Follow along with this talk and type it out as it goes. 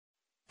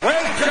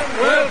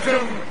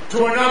Welcome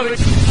to another...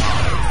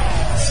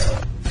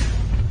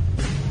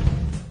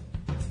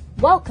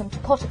 Welcome to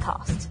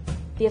Pottercast,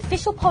 the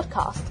official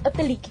podcast of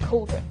The Leaky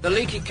Cauldron. The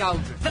Leaky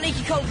Cauldron. The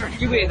Leaky Cauldron.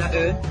 You hear that,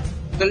 Ern?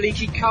 The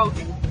Leaky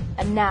Cauldron.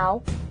 And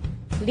now,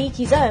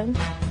 Leaky's own,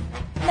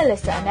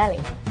 Melissa and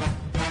Ellie.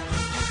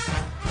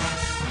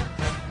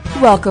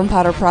 Welcome,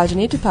 Potter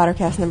Progeny, to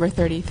Pottercast number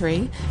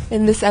 33.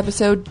 In this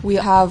episode, we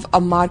have a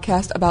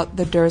modcast about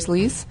the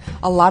Dursleys,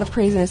 a lot of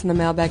craziness in the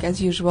mailbag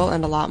as usual,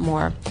 and a lot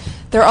more.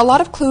 There are a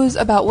lot of clues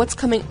about what's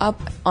coming up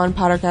on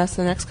Pottercast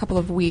the next couple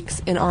of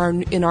weeks in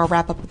our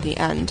wrap-up at the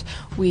end.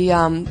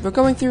 We're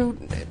going through,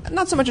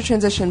 not so much a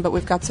transition, but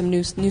we've got some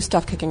new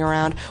stuff kicking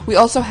around. We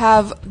also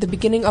have the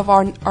beginning of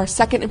our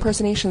second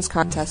impersonations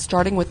contest,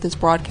 starting with this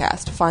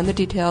broadcast. Find the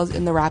details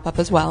in the wrap-up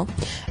as well.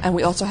 And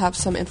we also have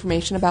some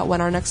information about when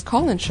our next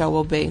call-in show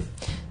will be.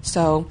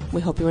 So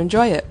we hope you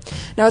enjoy it.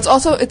 Now, it's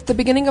the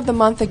beginning of the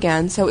month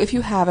again, so if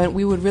you haven't,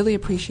 we would really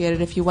appreciate it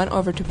if you went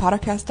over to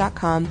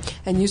pottercast.com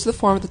and used the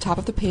form at the top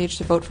of the page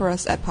to vote for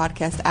us at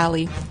Podcast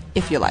Alley,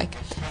 if you like.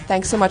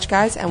 Thanks so much,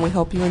 guys, and we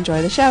hope you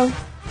enjoy the show.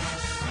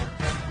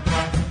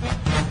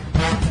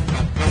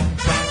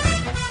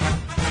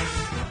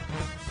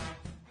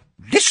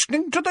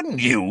 Listening to the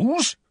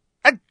news?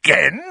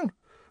 Again?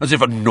 As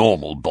if a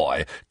normal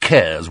boy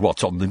cares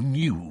what's on the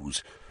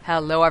news.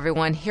 Hello,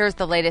 everyone. Here's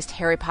the latest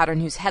Harry Potter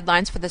news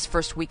headlines for this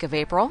first week of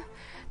April.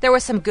 There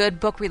was some good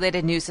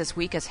book-related news this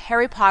week as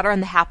Harry Potter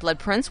and the Half-Blood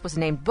Prince was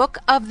named Book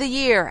of the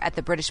Year at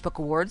the British Book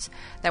Awards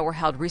that were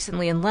held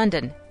recently in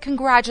London.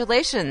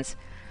 Congratulations!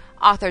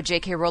 Author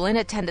J.K. Rowling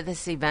attended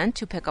this event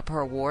to pick up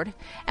her award,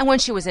 and when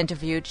she was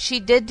interviewed,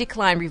 she did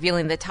decline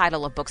revealing the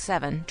title of Book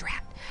 7,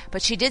 Drat,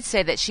 but she did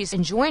say that she's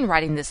enjoying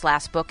writing this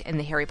last book in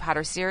the Harry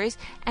Potter series,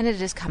 and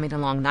it is coming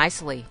along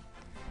nicely.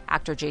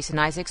 Actor Jason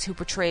Isaacs, who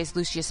portrays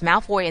Lucius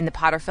Malfoy in the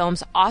Potter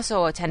films,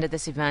 also attended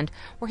this event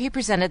where he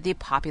presented the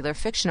Popular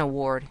Fiction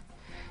Award.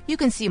 You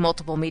can see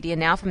multiple media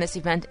now from this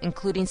event,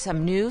 including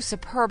some new,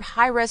 superb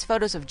high-res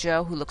photos of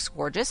Jo, who looks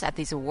gorgeous at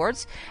these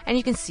awards, and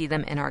you can see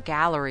them in our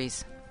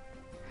galleries.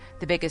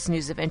 The biggest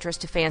news of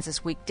interest to fans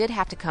this week did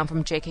have to come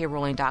from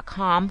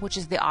jkrowling.com, which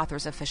is the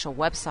author's official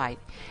website.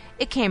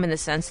 It came in the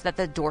sense that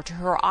the door to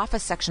her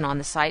office section on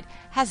the site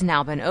has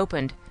now been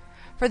opened.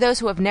 For those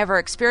who have never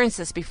experienced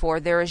this before,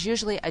 there is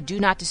usually a Do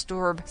Not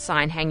Disturb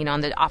sign hanging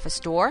on the office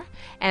door,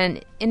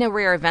 and in a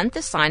rare event,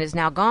 this sign is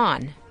now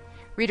gone.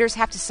 Readers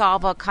have to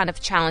solve a kind of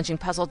challenging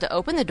puzzle to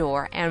open the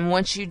door, and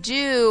once you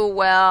do,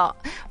 well,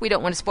 we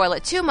don't want to spoil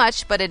it too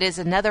much, but it is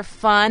another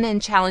fun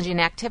and challenging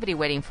activity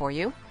waiting for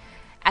you.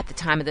 At the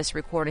time of this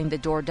recording, the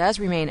door does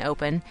remain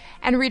open,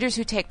 and readers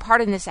who take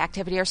part in this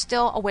activity are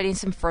still awaiting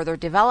some further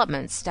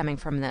developments stemming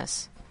from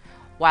this.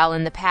 While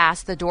in the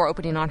past, the door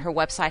opening on her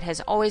website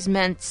has always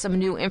meant some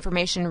new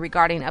information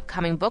regarding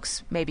upcoming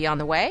books may be on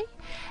the way,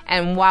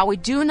 and while we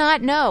do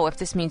not know if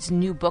this means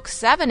new Book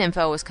 7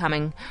 info is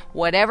coming,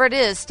 whatever it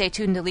is, stay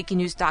tuned to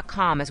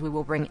leakynews.com as we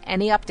will bring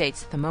any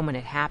updates the moment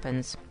it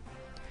happens.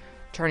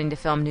 Turning to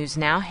film news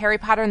now, Harry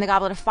Potter and the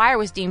Goblet of Fire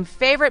was deemed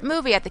favorite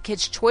movie at the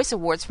Kids' Choice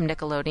Awards from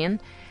Nickelodeon.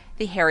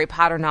 The Harry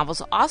Potter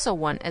novels also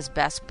won as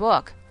Best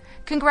Book.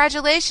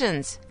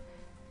 Congratulations!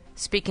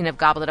 Speaking of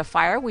Goblet of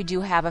Fire, we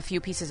do have a few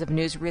pieces of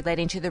news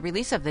relating to the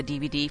release of the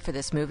DVD for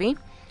this movie.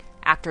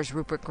 Actors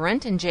Rupert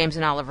Grint and James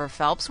and Oliver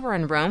Phelps were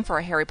in Rome for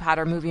a Harry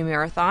Potter movie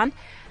marathon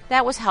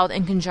that was held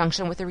in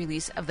conjunction with the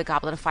release of the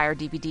Goblet of Fire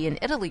DVD in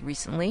Italy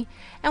recently,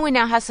 and we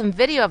now have some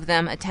video of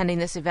them attending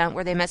this event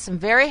where they met some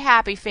very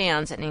happy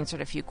fans and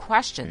answered a few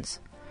questions.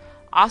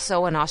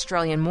 Also, an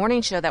Australian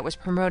morning show that was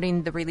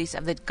promoting the release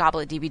of the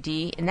Goblet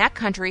DVD in that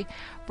country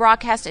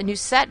broadcast a new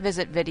set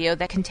visit video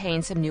that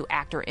contains some new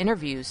actor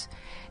interviews.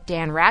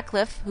 Dan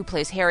Radcliffe, who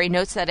plays Harry,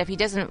 notes that if he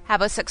doesn't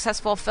have a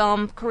successful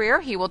film career,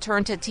 he will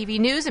turn to TV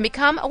news and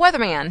become a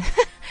weatherman.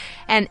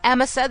 And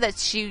Emma said that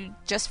she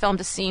just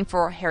filmed a scene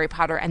for Harry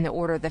Potter and the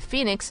Order of the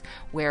Phoenix,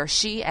 where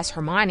she, as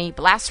Hermione,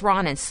 blasts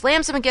Ron and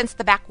slams him against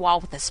the back wall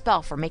with a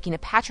spell for making a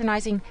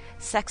patronizing,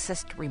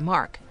 sexist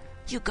remark.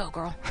 You go,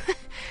 girl.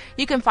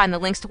 You can find the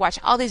links to watch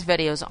all these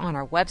videos on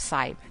our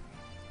website.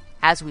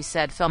 As we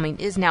said, filming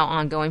is now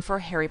ongoing for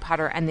Harry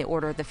Potter and the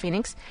Order of the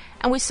Phoenix,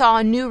 and we saw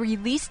a new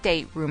release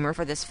date rumor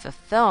for this fifth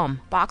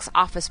film. Box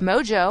Office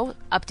Mojo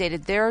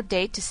updated their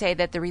date to say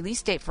that the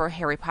release date for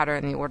Harry Potter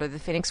and the Order of the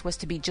Phoenix was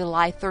to be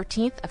July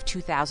 13th of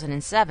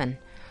 2007.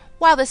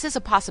 While this is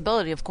a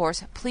possibility, of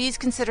course, please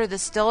consider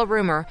this still a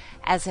rumor,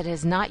 as it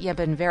has not yet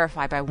been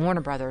verified by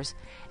Warner Brothers,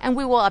 and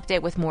we will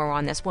update with more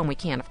on this when we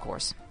can, of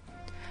course.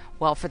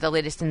 Well, for the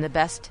latest and the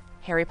best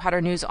Harry Potter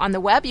news on the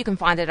web, you can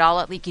find it all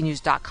at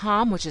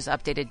leakynews.com, which is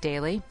updated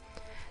daily.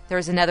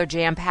 There's another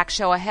jam-packed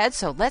show ahead,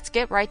 so let's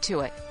get right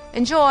to it.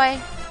 Enjoy!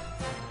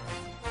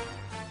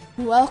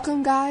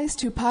 Welcome, guys,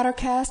 to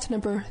Pottercast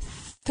number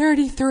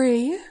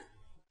 33.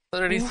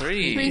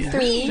 33.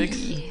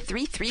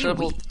 3-3.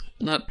 Triple,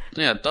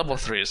 double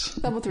threes.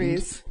 Double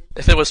threes.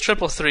 If it was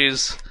triple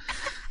threes,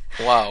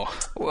 wow.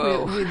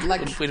 Whoa.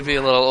 We'd be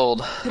a little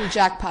old. Hit a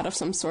jackpot of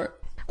some sort.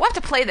 We'll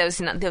have to play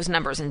those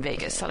numbers in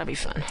Vegas. That'll be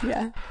fun.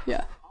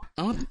 Yeah.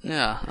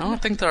 I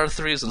don't think there are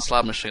 3s in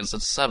slot machines.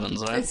 It's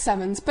 7s, right? It's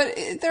 7s, but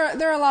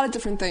there are a lot of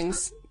different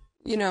things.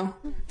 You know,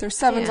 there's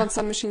 7s on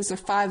some machines,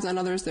 there's 5s on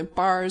others, they're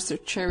bars, they're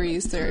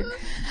cherries, I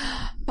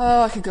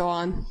could go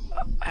on.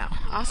 Wow,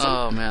 awesome.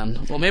 Oh,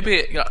 man. Well,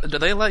 maybe, do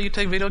they let you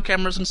take video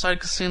cameras inside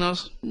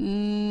casinos?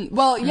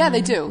 Well, yeah, they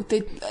do.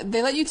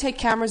 They let you take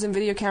cameras and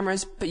video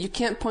cameras, but you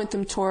can't point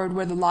them toward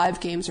where the live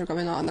games are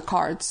going on, the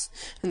cards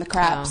and the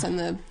craps and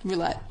the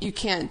roulette. You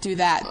can't do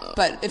that.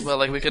 But if Well,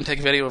 like, we can take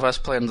video of us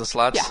playing the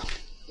slots? Yeah.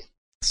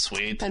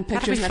 Sweet. And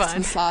pictures next to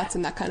the slots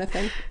and that kind of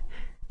thing.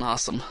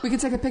 Awesome. We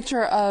could take a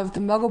picture of the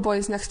Muggle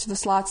boys next to the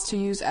slots to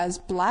use as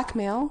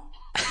blackmail.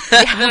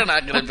 They're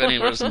not going to be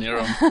anywhere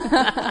near them.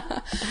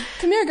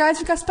 Come here, guys.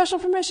 We've got special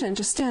permission.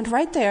 Just stand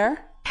right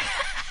there.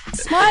 It'd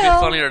Smile.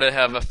 be funnier to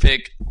have a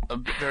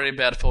very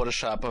bad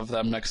Photoshop of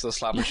them next to the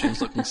slot machines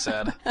looking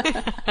sad.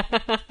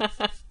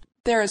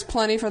 There is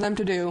plenty for them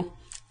to do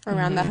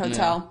around that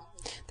hotel.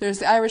 Yeah. There's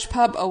the Irish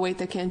pub. Oh, wait,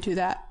 they can't do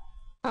that.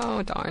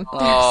 Oh, darn.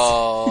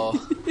 Oh.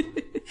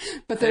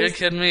 But Are you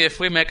kidding me? If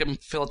we make them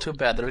feel too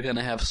bad, they're going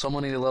to have so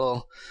many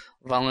little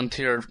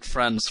volunteer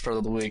friends for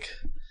the week.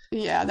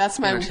 Yeah, that's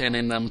my...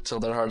 Entertaining them till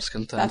their heart's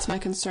content. That's my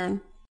concern.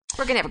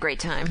 We're going to have a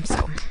great time,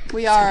 so...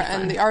 We are,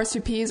 and the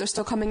RSVPs are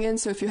still coming in,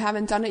 so if you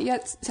haven't done it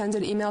yet, send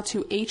an email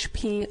to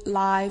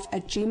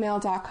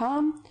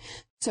hplive@gmail.com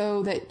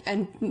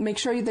and make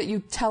sure that you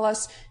tell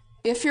us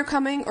if you're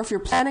coming or if you're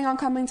planning on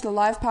coming to the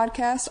live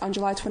podcast on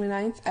July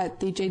 29th at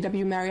the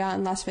JW Marriott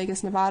in Las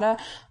Vegas, Nevada,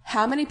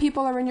 how many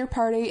people are in your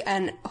party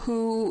and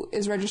who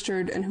is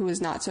registered and who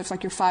is not. So if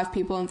like you're 5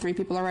 people and 3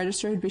 people are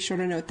registered, be sure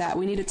to note that.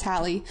 We need a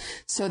tally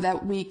so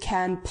that we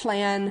can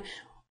plan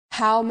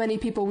how many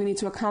people we need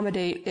to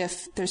accommodate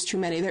if there's too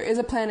many. There is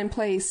a plan in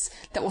place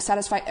that will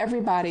satisfy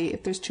everybody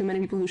if there's too many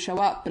people who show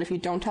up. But if you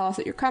don't tell us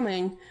that you're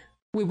coming,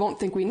 we won't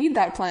think we need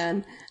that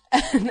plan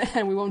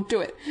and we won't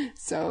do it.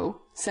 So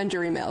send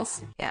your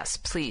emails. Yes,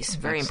 please.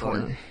 Very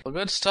important. Well,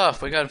 good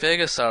stuff. We got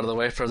Vegas out of the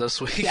way for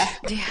this week. Yeah.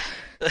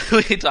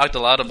 We talked a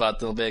lot about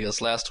the Vegas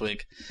last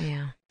week.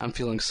 Yeah. I'm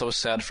feeling so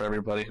sad for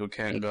everybody who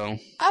can't go.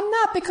 I'm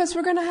not, because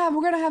we're gonna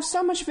have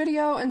so much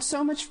video and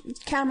so much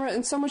camera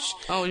and so much.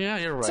 Oh yeah,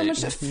 you're right. So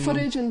much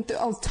footage and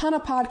a ton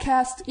of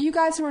podcasts. You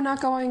guys who are not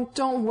going,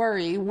 don't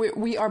worry.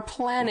 We are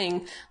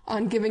planning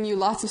on giving you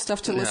lots of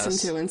stuff to listen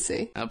to and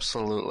see.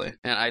 Absolutely.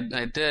 And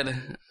I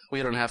did.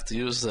 We don't have to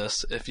use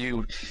this if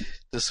you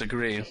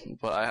disagree,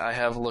 but I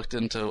have looked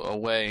into a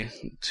way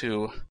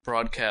to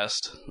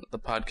broadcast the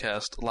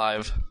podcast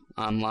live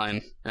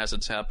online as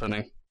it's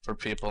happening for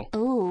people.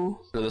 Ooh.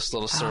 Through this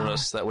little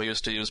service that we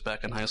used to use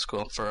back in high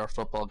school for our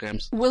football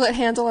games. Will it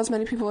handle as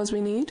many people as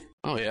we need?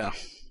 Oh yeah.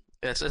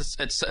 It's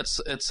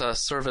a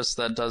service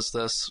that does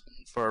this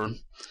for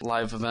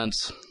live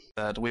events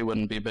that we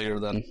wouldn't be bigger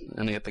than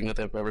anything that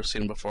they've ever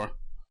seen before.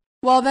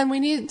 Well, then we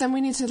need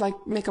to like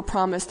make a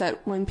promise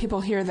that when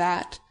people hear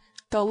that,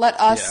 they'll let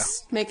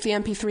us make the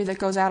MP3 that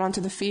goes out onto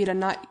the feed and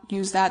not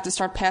use that to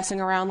start passing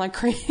around like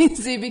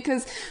crazy,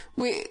 because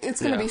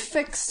it's going to be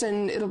fixed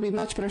and it'll be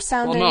much better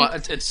sounding. Well, no,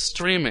 it's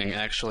streaming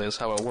actually is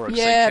how it works.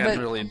 Yeah, they can't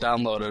really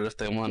download it if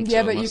they want to.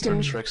 Yeah, but you can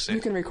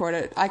record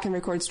it. I can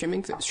record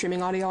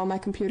streaming audio on my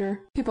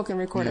computer. People can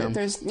record it.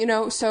 There's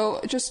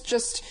so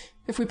just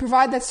if we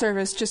provide that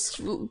service,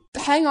 just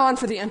hang on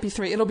for the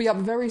MP3. It'll be up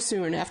very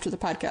soon after the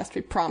podcast.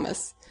 We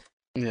promise.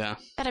 Yeah.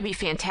 That'd be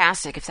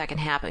fantastic if that can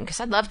happen, because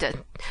I'd love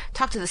to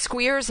talk to the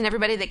squeers and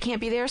everybody that can't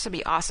be there, so it'd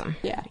be awesome.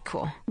 Yeah. It'd be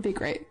cool. It'd be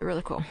great.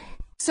 Really cool.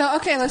 So,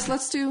 okay,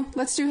 let's do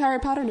Harry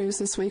Potter news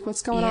this week.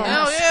 What's going on?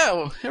 Oh, yeah,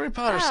 well, Harry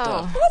Potter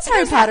stuff. What's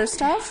Harry Potter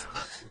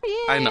stuff?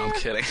 Yeah. I know, I'm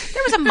kidding.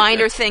 There was a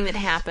minor thing that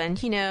happened,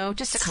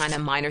 just a kind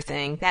of minor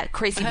thing. That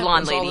crazy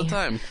blonde lady. All the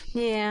time.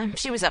 Yeah,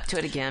 she was up to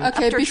it again.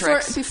 Okay, up to her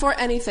tricks. Before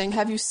anything,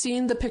 have you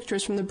seen the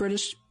pictures from the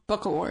British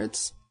Book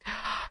Awards?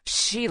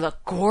 She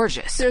looked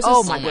gorgeous.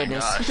 My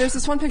goodness. Gosh. There's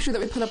this one picture that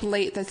we put up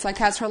late that's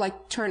has her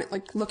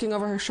looking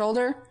over her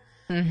shoulder.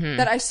 Mm-hmm.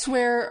 That I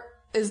swear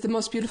is the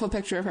most beautiful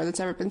picture of her that's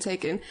ever been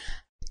taken.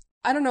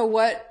 I don't know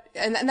what,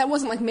 and that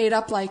wasn't made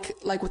up like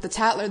with the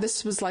Tatler.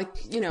 This was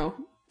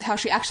how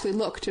she actually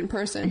looked in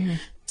person. Mm-hmm.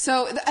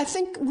 So I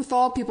think with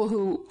all people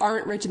who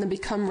aren't rich and then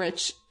become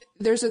rich,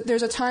 there's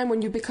a time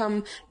when you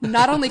become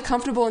not only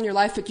comfortable in your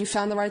life, but you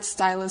found the right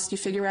stylist, you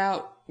figure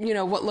out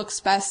what looks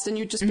best, and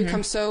you just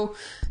become so.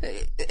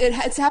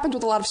 It's happened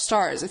with a lot of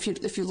stars.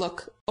 If you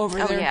look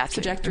over their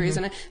trajectories,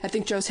 and I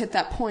think Jo's hit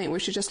that point where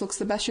she just looks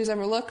the best she's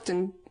ever looked,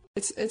 and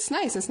it's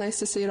nice. It's nice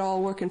to see it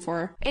all working for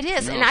her. It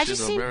is, No, and I she's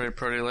just a very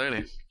pretty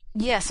lady.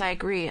 Yes, I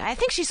agree. I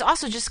think she's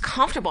also just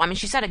comfortable. I mean,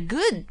 she's at a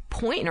good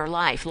point in her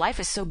life. Life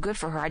is so good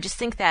for her. I just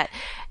think that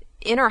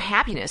inner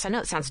happiness, I know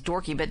it sounds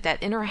dorky, but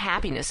that inner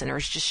happiness in her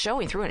is just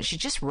showing through, and she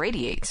just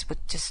radiates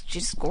she's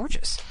just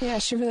gorgeous. Yeah,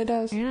 she really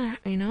does. Yeah,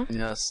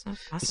 Yes.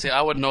 Awesome. See, I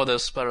would know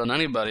this better than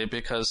anybody,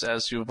 because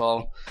as you've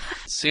all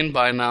seen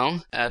by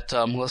now, at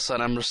Melissa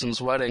and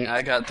Emerson's wedding,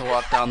 I got to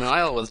walk down the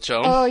aisle with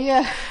Jo. Oh,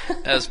 yeah.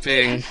 as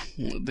being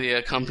the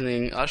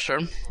accompanying usher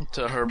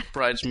to her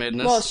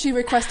bridesmaidness. Well, she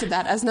requested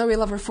that. As Noe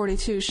Lover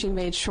 42, she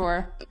made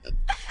sure.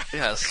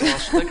 Yes, well,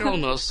 that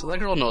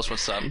girl knows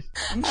what's up.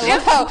 I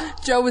love how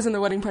Joe was in the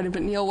wedding party,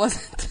 but Neil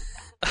wasn't.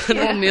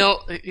 No, Neil,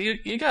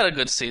 you got a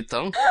good seat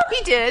though.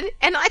 He did,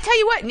 and I tell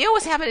you what, Neil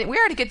was we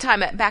had a good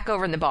time back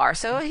over in the bar,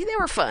 so they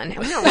were fun. We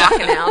were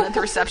rocking out at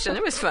the reception.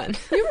 It was fun.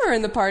 You were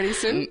in the party,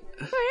 Sue.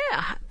 Oh,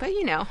 yeah, but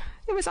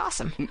it was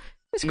awesome. It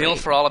was Neil, great.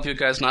 for all of you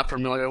guys not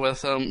familiar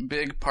with him,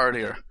 big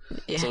partier.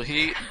 Yeah. So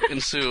he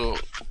and Sue,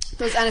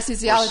 Those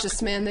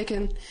anesthesiologists, man, they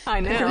can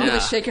really Yeah.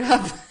 shake it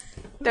up.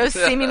 Those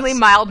seemingly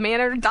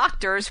mild-mannered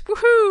doctors,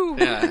 woohoo!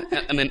 yeah,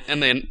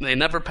 and they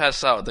never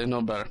pass out. They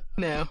know better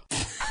No.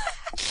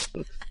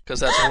 because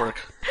that's work.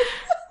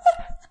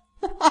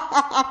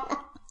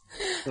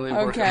 Really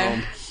work Okay. at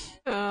home.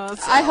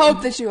 I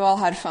hope that you all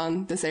had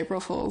fun this April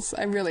Fool's.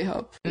 I really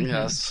hope.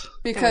 Yes.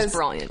 Because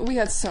brilliant. we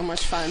had so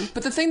much fun.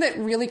 But the thing that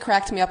really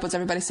cracked me up was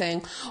everybody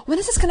saying, when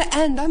is this going to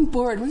end? I'm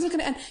bored. When is it going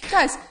to end?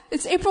 Guys,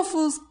 it's April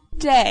Fool's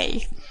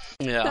Day.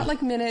 Yeah. Not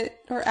like minute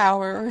or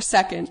hour or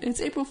second.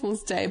 It's April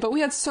Fool's Day. But we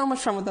had so much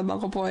fun with the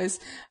Muggle Boys.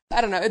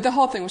 I don't know. The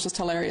whole thing was just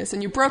hilarious.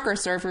 And you broke our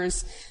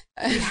servers.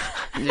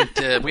 You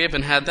did. We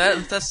haven't had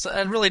that.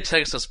 It really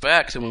takes us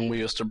back to when we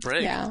used to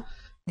break. Yeah.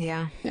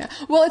 Yeah. Yeah.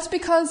 Well, it's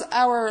because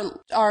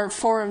our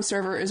forum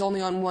server is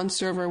only on one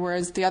server,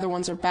 whereas the other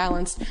ones are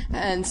balanced,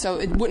 and so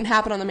it wouldn't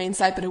happen on the main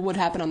site, but it would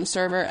happen on the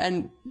server.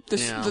 And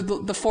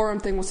the forum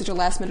thing was such a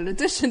last minute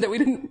addition that we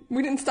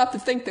didn't stop to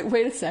think that,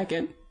 wait a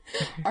second,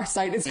 our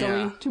site is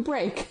going to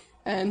break.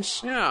 And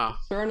Yeah.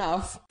 sure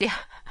enough, Yeah.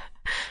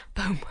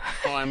 Boom.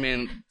 Well, I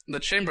mean, the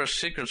Chamber of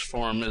Secrets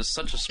forum is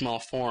such a small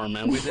forum,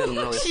 and we didn't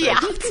really think Yeah.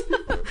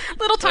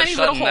 Little that tiny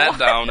little shutting hole. that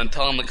down and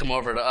telling them to come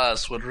over to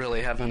us would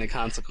really have any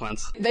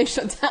consequence. they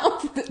shut down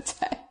for the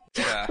day.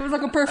 Yeah. It was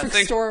like a perfect I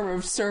think- storm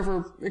of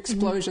server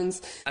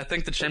explosions. I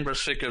think the Chamber of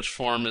Secrets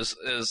forum is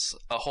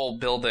a whole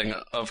building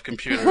of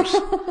computers.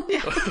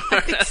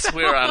 Whereas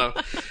we're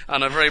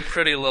on a very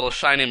pretty little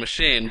shiny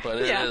machine, but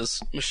it is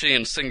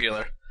machine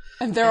singular.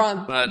 And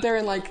But they're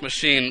in like,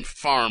 machine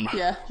farm.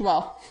 yeah,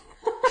 well.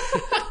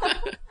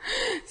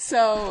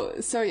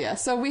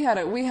 So we had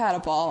a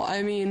ball.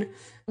 I mean,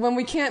 when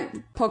we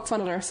can't poke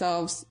fun at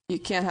ourselves, you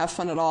can't have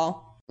fun at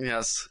all.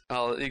 Yes.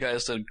 Well, you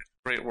guys did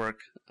great work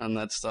on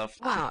that stuff.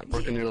 Wow.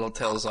 Working your little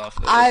tails off.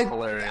 It was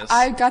hilarious.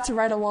 I got to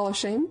write a wall of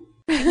shame.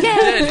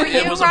 Yeah, for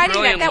It you was a writing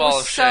brilliant that wall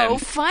was of so shame.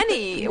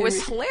 funny. It was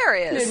It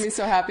hilarious. made me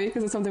so happy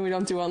because it's something we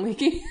don't do on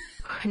Leaky.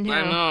 No.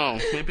 I know.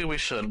 Maybe we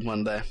should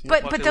one day.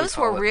 But What do we those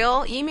were call it?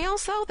 real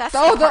emails, though? That's the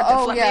part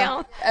that flipped me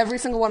out. Every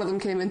single one of them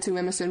came into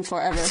Emerson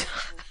Forever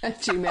at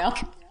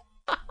Gmail.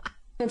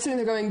 I'm sitting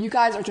there going, you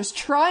guys are just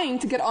trying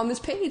to get on this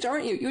page,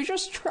 aren't you? You're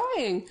just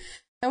trying.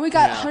 And we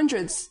got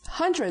hundreds,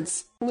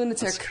 lunatic.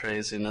 That's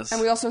craziness.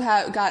 And we also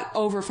got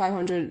over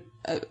 500,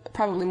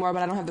 probably more,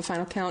 but I don't have the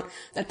final count,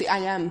 at the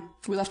IM.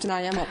 We left an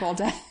IM up all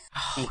day.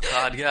 Oh,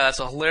 God, yeah, that's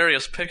a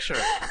hilarious picture.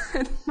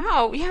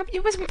 Oh, yeah,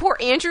 it was poor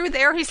Andrew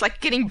there. He's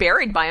like getting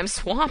buried by him,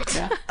 swamped.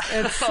 Yeah,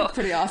 it's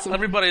pretty awesome.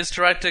 Everybody's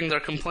directing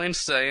their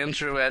complaints to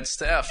Andrew at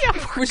staff. Yeah,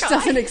 poor Which guy.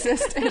 doesn't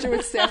exist. Andrew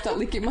at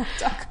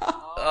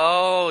staff.leakymuck.com.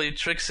 Oh, you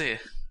tricksy.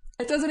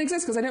 It doesn't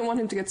exist because I didn't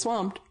want him to get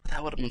swamped.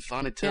 That would have been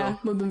funny, too. Yeah,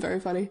 would have been very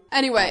funny.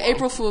 Anyway,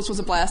 April Fool's was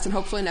a blast, and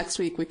hopefully next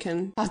week we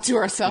can outdo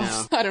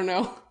ourselves. I don't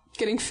know.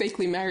 Getting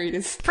fakely married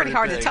is Pretty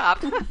hard to big. top.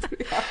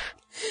 pretty hard.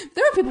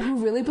 There are people who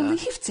really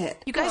believed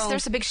it. You guys,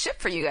 there's a big ship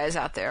for you guys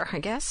out there, I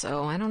guess,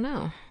 so I don't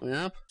know.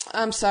 Yep.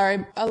 I'm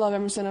sorry. I love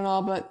Emerson and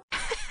all, but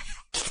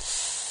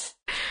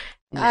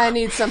I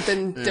need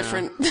something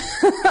different.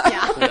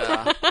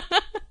 Yeah.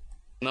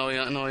 No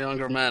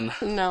younger men.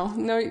 No.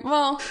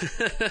 Well,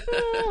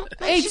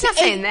 She's not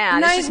saying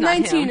that. It's just not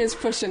 19 him. is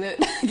pushing it.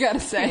 I gotta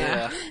say,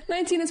 Yeah.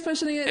 19 is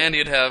pushing it. And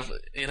you'd have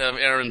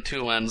Aaron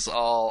Two Ends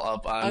all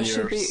up on should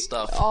your be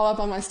stuff. all up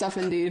on my stuff,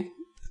 indeed.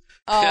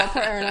 Oh,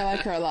 poor Erin, I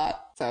like her a lot.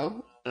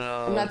 So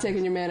I'm not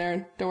taking your man,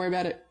 Erin. Don't worry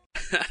about it.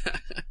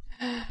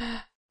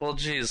 Well,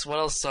 geez, what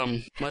else?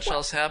 Much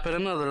else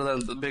happening other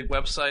than the big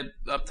website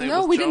update?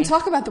 No, with we Joe? didn't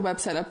talk about the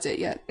website update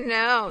yet.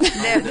 No,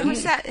 there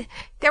was that.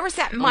 There was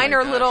that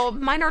minor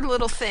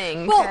little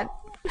thing. Well,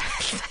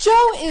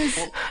 Joe is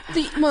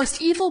the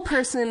most evil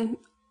person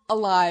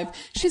alive.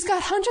 She's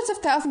got hundreds of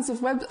thousands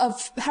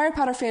of Harry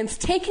Potter fans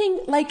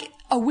taking like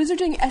a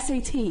wizarding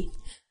SAT.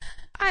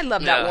 I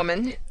love that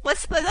woman.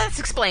 Let's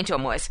explain to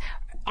him, Moise.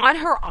 On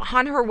her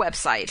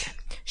website,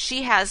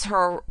 she has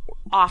her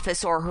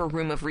office or her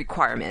room of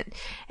requirement.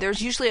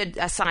 There's usually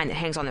a sign that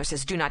hangs on there that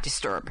says "Do not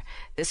disturb."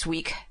 This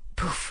week,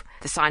 poof,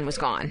 the sign was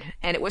gone,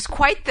 and it was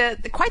quite the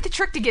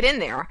trick to get in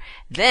there.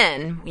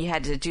 Then we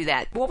had to do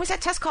that. What was that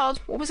test called?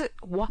 What was it?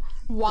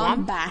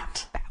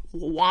 Wombat.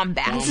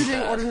 Wombat.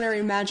 Wizarding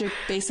Ordinary Magic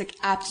Basic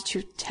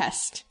Aptitude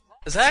Test.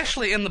 Is that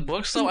actually in the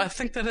books, though? I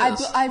think that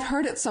is. I've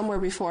heard it somewhere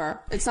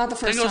before. It's not the I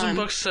first think it was in time.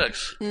 book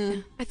 6.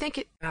 I think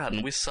it. God,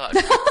 and we suck.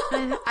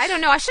 I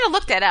don't know. I should have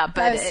looked that up,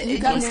 but Guys, you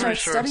gotta I'm start pretty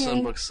sure it's in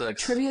studying book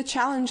 6. Trivia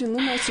Challenge in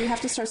Lumos. You have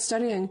to start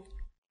studying.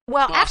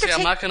 well, Well, after see, I'm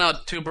taking. knocking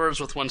out two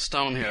birds with one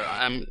stone here.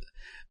 I'm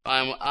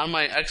on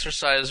my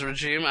exercise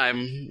regime.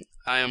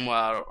 I'm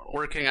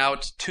working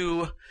out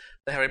 2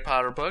 the Harry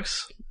Potter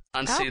books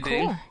on CD.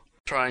 Cool.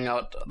 trying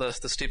out the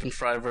Stephen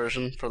Fry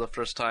version for the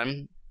first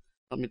time.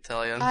 Let me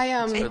tell you,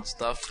 it's good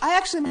stuff. I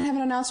actually might have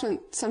an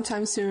announcement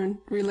sometime soon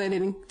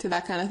relating to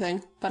that kind of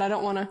thing, but I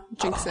don't want to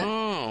jinx it.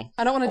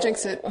 I don't want to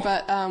jinx it,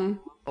 but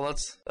well,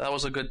 that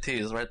was a good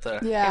tease right there.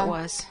 Yeah, it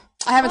was.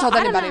 I haven't told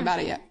anybody about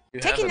it yet.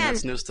 You haven't.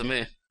 That's news to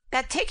me.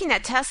 Taking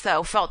that test,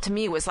 though, felt to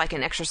me was like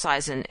an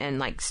exercise in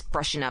like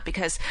brushing up,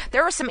 because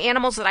there were some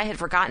animals that I had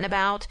forgotten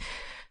about,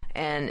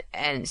 and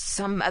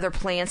some other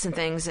plants and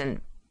things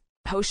and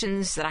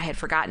potions that I had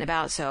forgotten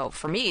about. So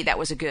for me, that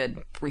was a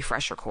good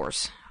refresher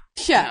course.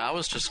 Yeah, I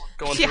was just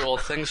going through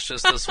old things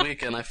just this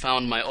week, and I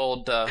found my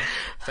old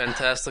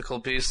fantastical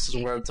beasts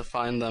and where to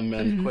find them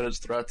and Quidditch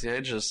Throughout the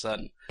Ages that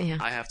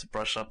I have to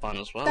brush up on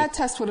as well. That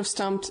test would have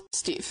stumped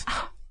Steve.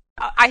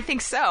 I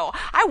think so.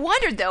 I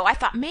wondered, though. I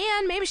thought,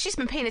 man, maybe she's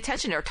been paying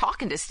attention or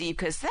talking to Steve,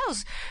 because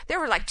there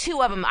were like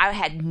 2 of them. I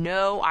had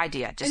no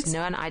idea. Just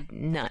none.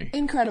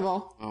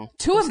 Incredible. Oh.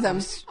 2 of them.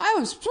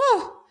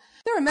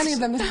 There were many of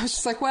them that I was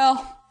just like,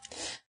 well,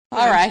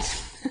 all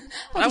right.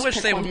 I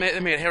wish they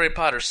made Harry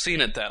Potter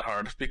seen it that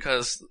hard,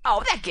 because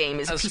that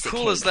game is as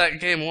cool as that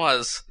game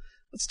was.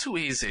 It's too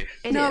easy.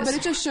 It is. But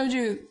it just showed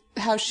you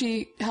how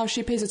she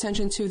pays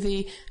attention to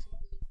the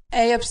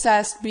A,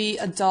 obsessed, B,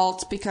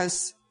 adult,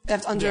 because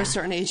under a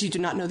certain age you do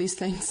not know these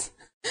things.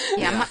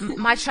 Yeah,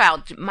 my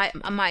child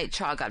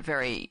got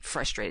very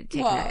frustrated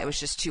taking it. It was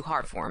just too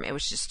hard for him. It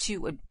was just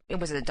too. It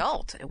was an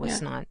adult. It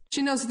was not.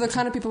 She knows that the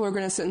kind of people who are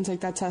going to sit and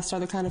take that test are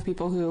the kind of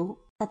people who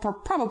are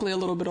probably a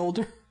little bit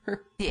older.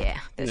 Yeah,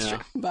 that's true.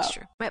 That's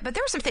true. But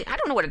there was something, I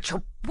don't know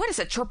what is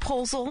a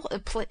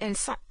Terpulsal, and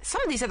some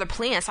of these other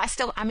plants.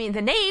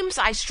 The names,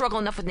 I struggle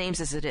enough with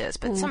names as it is.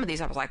 But some of these,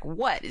 I was like,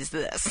 what is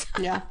this?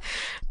 Yeah.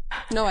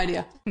 No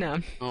idea. No.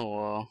 Oh,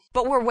 wow.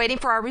 But we're waiting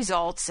for our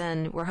results,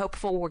 and we're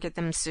hopeful we'll get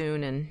them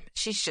soon. And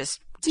she's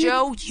just,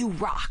 Joe, you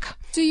rock.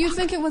 Do you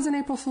think it was an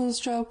April Fool's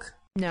joke?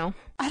 No.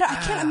 I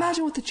can't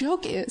imagine what the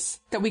joke is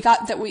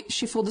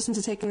she fooled us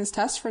into taking this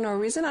test for no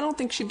reason. I don't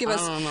think she'd give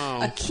us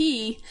a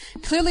key.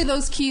 Clearly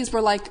those keys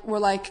were like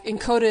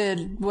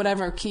encoded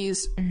whatever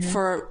keys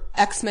for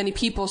X many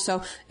people,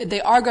 so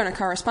they are going to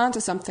correspond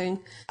to something.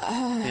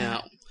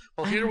 Yeah.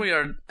 Well, here we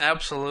are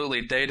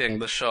absolutely dating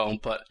the show,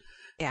 but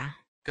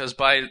because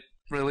by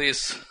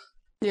release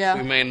we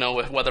may know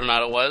whether or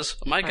not it was.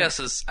 My guess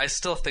is I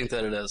still think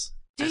that it is.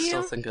 I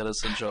still think that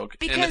it's a joke.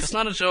 And if it's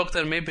not a joke,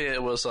 then maybe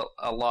it was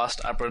a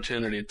lost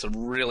opportunity to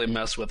really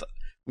mess with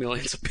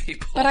millions of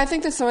people. But I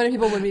think that so many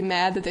people would be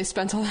mad that they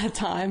spent all that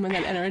time and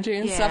that energy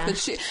and stuff that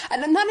she...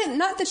 And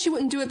not that she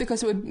wouldn't do it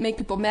because it would make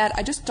people mad.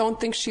 I just don't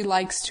think she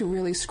likes to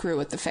really screw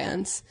with the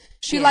fans.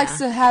 She likes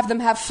to have them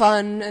have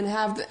fun and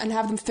have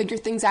them figure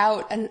things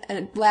out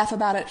and laugh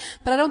about it.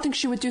 But I don't think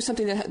she would do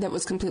something that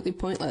was completely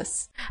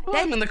pointless.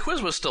 Well, the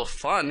quiz was still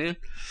fun.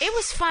 It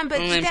was fun, but...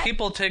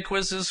 people take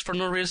quizzes for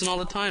no reason all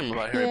the time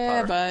about Harry Potter.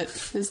 Yeah, but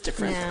it's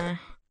different. Yeah.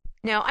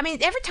 No,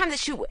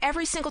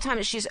 every single time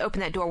that she's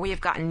opened that door, we have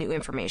gotten new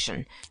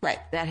information. Right.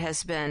 That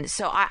has been...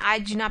 So I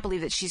do not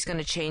believe that she's going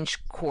to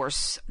change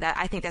course.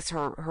 I think that's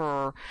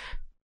her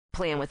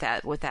plan with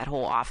that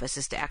whole office,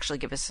 is to actually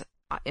give us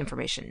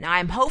information. Now,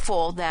 I'm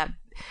hopeful that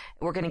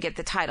we're going to get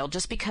the title,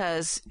 just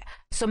because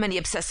so many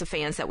obsessive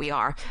fans that we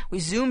are. We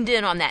zoomed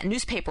in on that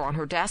newspaper on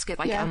her desk,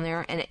 on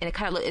there, and it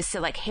kind of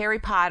said like Harry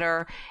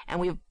Potter, and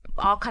we've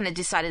all kind of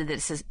decided that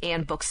it says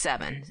and book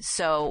 7.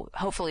 So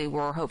hopefully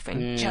we're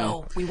hoping,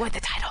 Joe, we want the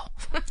title.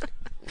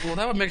 Well,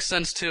 that would make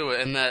sense too,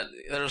 in that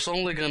there's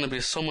only going to be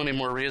so many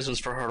more reasons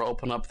for her to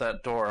open up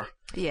that door.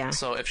 Yeah.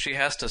 So if she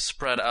has to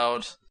spread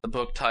out the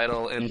book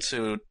title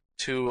into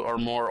 2 or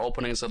more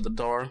openings of the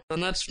door, then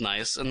that's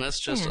nice, and that's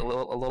just a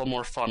little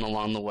more fun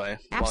along the way.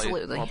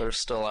 Absolutely. While there's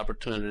still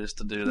opportunities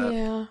to do that.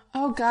 Yeah.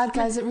 Oh God,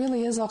 guys, it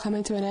really is all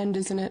coming to an end,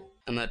 isn't it?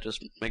 And that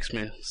just makes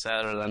me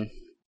sadder than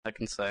I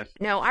can say.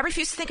 No, I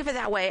refuse to think of it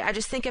that way. I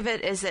just think of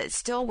it as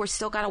that we're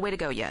still got a way to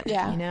go yet.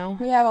 Yeah. You know?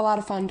 We have a lot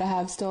of fun to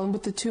have still, and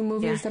with the 2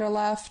 movies that are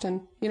left,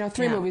 and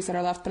 3 movies that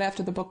are left, but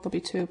after the book there'll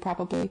be 2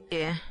 probably.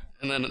 Yeah.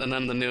 And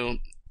then the new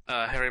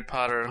Harry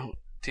Potter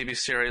TV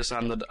series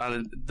on the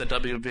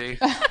WB.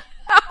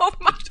 Oh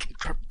my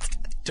God.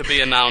 To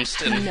be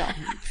announced in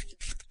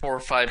 4 or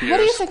 5 years. What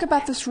do you think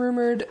about this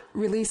rumored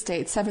release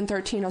date,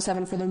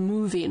 7/13/07, for the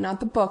movie, not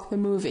the book, the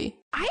movie?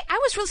 I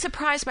was really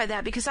surprised by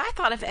that, because I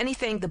thought, if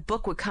anything, the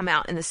book would come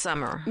out in the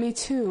summer. Me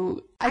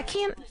too. I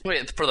can't...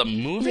 Wait, for the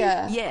movie?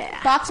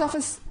 Yeah. Box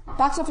Office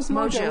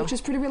Mojo, which is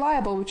pretty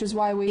reliable, which is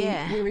why we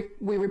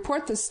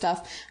report this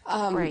stuff.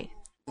 Right.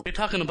 Are you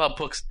talking about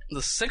books, the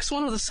 6th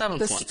one or the 7th one?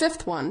 The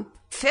 5th one.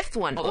 5th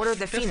one, Order of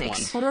the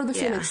Phoenix. Order of the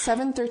Phoenix,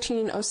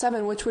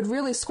 7/13/07, which would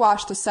really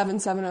squash the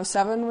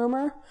 7/7/07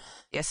 rumor.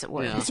 Yes, it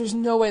would. Because there's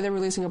no way they're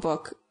releasing a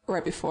book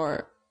right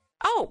before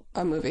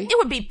a movie. It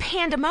would be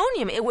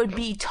pandemonium. It would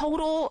be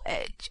total...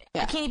 I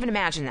can't even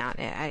imagine that.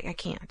 I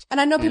can't.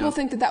 And I know people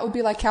think that would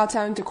be like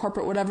kowtowing to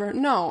corporate whatever.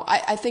 No,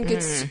 I think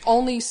it's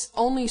only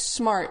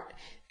smart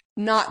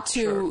not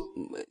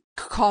to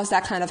cause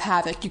that kind of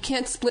havoc. You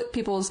can't split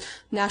people's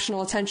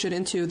national attention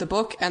into the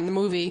book and the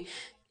movie.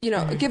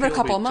 Give it a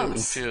couple of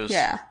months. Confused.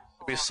 Yeah.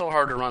 It'd be so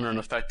hard to run an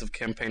effective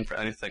campaign for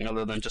anything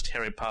other than just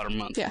Harry Potter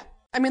month. Yeah.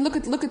 I mean, look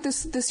at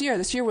this year.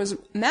 This year was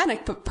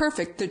manic but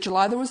perfect. In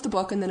July there was the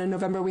book, and then in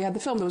November we had the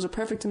film. There was a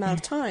perfect amount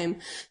of time.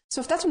 So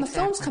if that's when the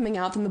film's coming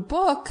out, then the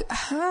book,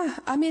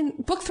 I mean,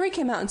 book 3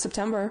 came out in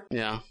September.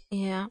 Yeah.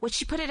 Yeah. Would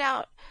she put it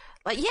out,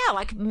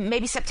 like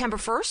maybe September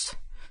 1st?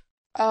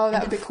 Oh,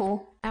 that would be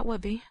cool. That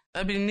would be.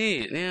 That'd be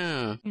neat,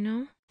 yeah. You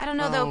know? I don't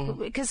know, though,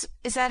 because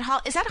is that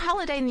a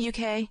holiday in the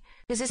UK?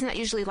 Because isn't that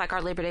usually like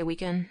our Labor Day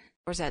weekend?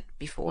 Or is that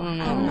before? I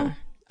don't know.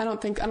 I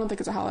don't think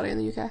it's a holiday in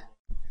the UK.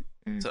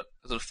 Is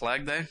it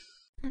Flag Day?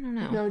 I don't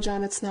know. No,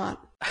 John, it's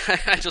not.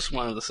 I just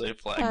wanted to say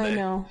Flag Day. I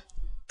know.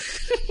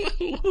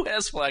 Who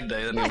has Flag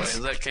Day anyway? What?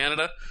 Is that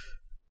Canada?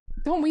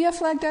 Don't we have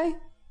Flag Day?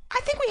 I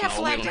think we have No,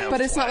 we Flag don't Day. have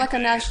But it's not Flag like a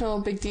Day.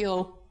 national big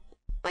deal.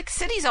 Like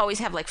cities always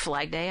have like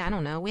Flag Day. I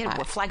don't know. We had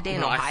a Flag Day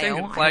in No, Ohio. I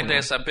think I Flag don't Day know.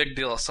 is a big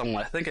deal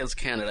somewhere. I think it's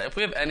Canada. If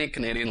we have any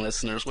Canadian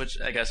listeners, which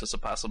I guess is a I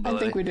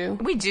possibility, think we do.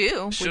 We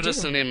do. shoot we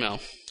us do. an email.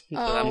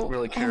 Oh, I'm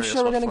really curious. I'm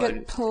sure we're what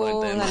going to Flag- get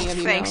Flag Day plenty is. of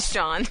emails. Thanks,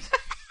 John.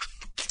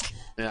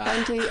 Yeah.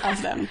 Plenty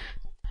of them.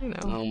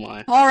 Oh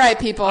my. All right,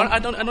 people. I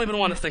don't even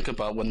want to think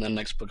about when the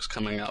next book's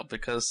coming out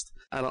because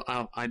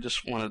I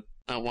just want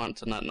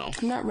to not know.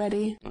 I'm not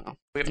ready. No.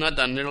 We have not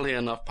done nearly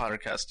enough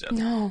Pottercast yet.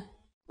 No.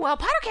 Well,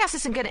 Pottercast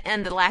isn't going to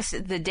end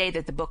the day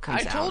that the book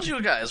comes I out. told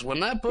you guys, when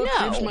that book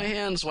No. leaves my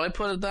hands, when I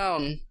put it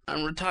down,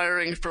 I'm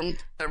retiring from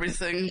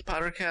everything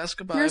Pottercast.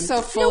 Goodbye. You're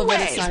so full No of it,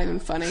 way. it's not even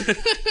funny.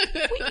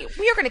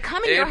 We are going to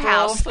come in your April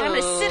house, and I'm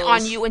going to sit Fools.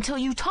 on you until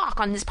you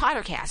talk on this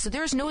Pottercast. So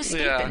there's no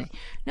escaping.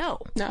 Yeah. No.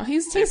 No,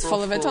 he's April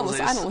full of it. Don't Fools,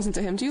 listen. I don't listen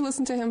to him. Do you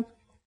listen to him?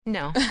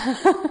 No.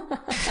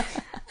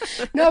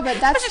 No, but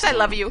that's Just I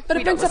love you. But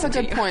We it don't brings up a listen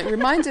to good you. point.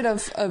 Reminded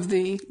of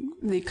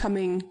the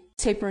coming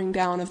tapering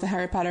down of the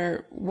Harry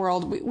Potter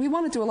world. We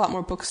want to do a lot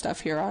more book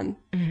stuff here on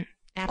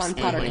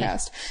Absolutely.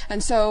 Pottercast,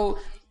 and so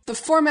the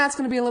format's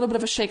going to be a little bit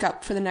of a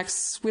shake-up for the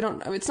next.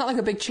 It's not like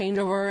a big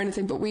changeover or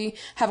anything, but we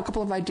have a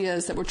couple of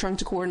ideas that we're trying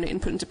to coordinate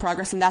and put into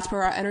progress, and that's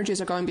where our energies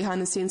are going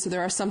behind the scenes. So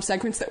there are some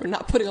segments that we're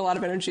not putting a lot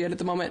of energy in at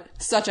the moment,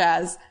 such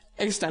as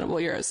Extendable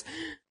Years,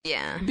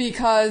 Yeah.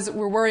 because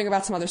we're worrying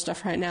about some other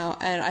stuff right now,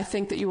 and I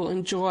think that you will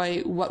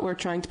enjoy what we're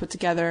trying to put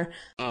together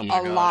Oh a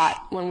my gosh.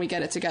 lot when we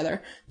get it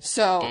together.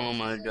 So Oh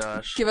my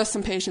gosh. give us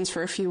some patience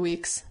for a few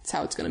weeks. That's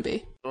how it's going to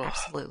be. Ugh.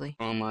 Absolutely.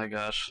 Oh my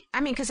gosh.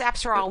 I mean, because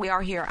after all, we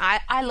are here.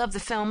 I love the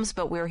films,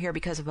 but we're here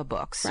because of a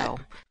book. So Right.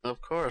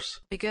 Of course.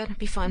 be good,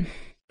 be fun.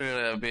 We're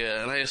gonna be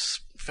a nice,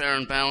 fair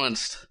and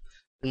balanced,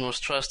 the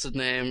most trusted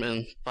name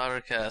in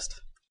Pottercast.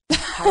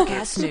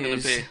 Pottercast It's gonna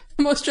news. be.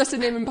 Most trusted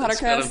name in It's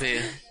gonna Pottercast.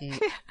 be.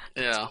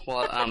 Yeah.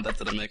 Well, that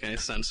didn't make any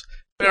sense.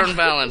 Fair and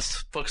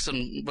balanced books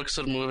and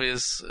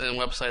movies and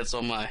websites.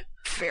 Oh my.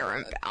 Fair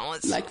and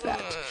balanced. Like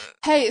that.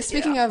 Hey,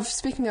 speaking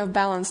of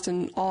balanced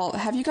and all,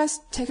 have you guys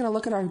taken a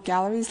look at our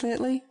galleries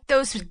lately?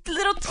 Those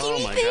little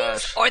teeny my things,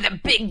 gosh. or the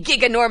big,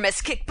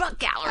 giganormous kickbutt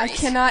galleries. I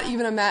cannot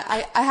even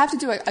imagine. I have to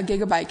do a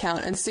gigabyte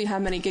count and see how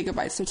many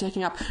gigabytes they're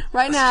taking up.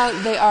 Right now,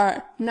 they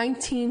are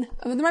 19.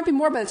 There might be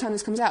more by the time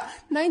this comes out.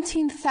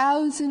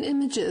 19,000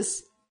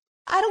 images.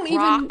 I don't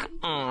Rock even.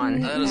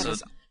 on. That is a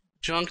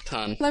junk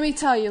ton. Let me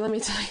tell you.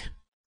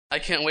 I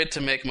can't wait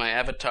to make my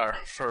avatar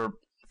for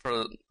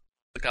the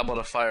Goblet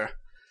of Fire.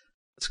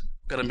 It's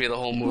gonna be the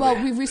whole movie.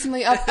 Well, we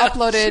recently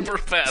uploaded Super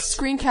fast.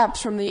 screen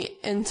caps from the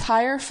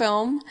entire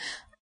film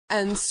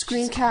and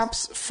screen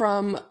caps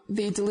from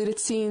the deleted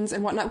scenes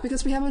and whatnot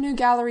because we have a new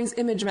galleries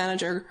image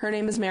manager. Her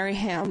name is Mary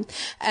Ham.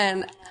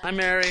 And Hi,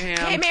 Mary Ham.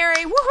 Hey,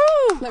 Mary,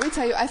 woohoo! let me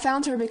tell you, I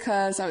found her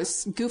because I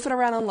was goofing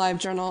around on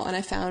LiveJournal and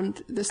I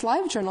found this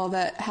LiveJournal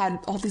that had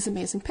all these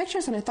amazing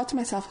pictures and I thought to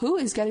myself, who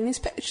is getting these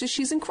pictures?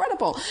 She's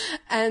incredible.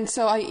 And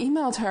so I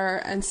emailed her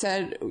and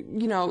said,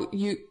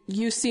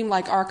 you seem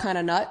like our kind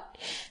of nut.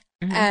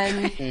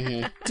 And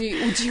do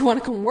you want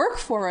to come work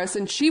for us?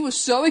 And she was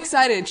so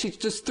excited. She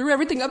just threw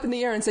everything up in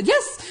the air and said,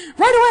 yes,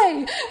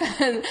 right away.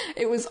 And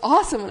it was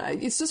awesome.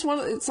 And it's just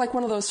it's like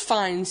one of those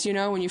finds,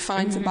 when you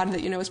find somebody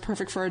that is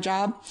perfect for a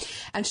job.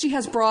 And she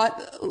has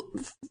brought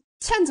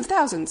tens of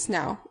thousands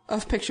now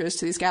of pictures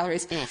to these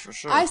galleries. Oh, for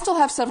sure. I still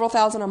have several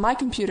thousand on my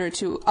computer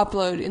to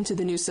upload into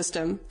the new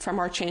system from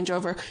our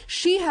changeover.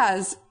 She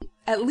has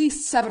at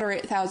least 7,000 or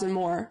 8,000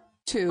 more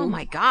to Oh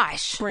my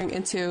gosh. bring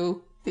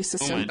into the Oh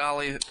system. my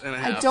golly and a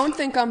half. I don't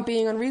think I'm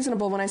being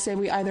unreasonable when I say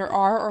we either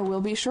are or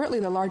will be shortly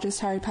the largest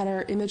Harry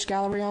Potter image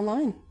gallery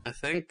online. I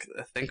think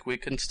we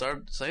can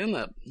start saying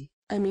that.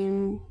 I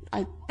mean,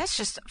 That's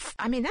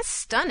that's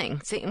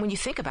stunning. See, when you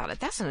think about it,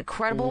 that's an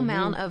incredible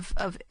amount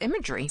of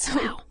imagery.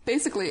 Wow.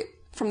 basically,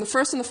 from the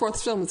first and the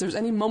fourth film, if there's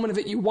any moment of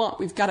it you want,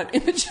 we've got an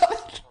image of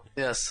it.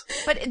 Yes.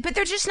 But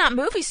they're just not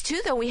movies, too,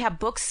 though. We have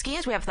book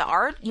scans. We have the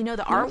art. The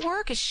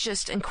artwork is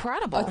just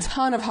incredible. A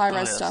ton of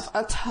high-res yes. stuff.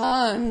 A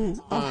ton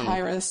of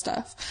high-res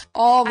stuff.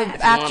 All the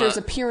actors'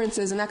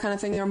 appearances and that kind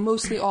of thing, they're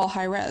mostly all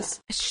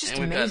high-res. It's just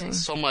And we've amazing. got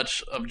so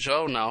much of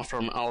Joe now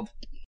from all the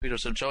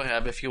pictures of Joe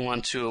have. If you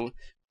want to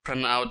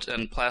print out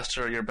and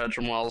plaster your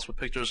bedroom walls with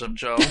pictures of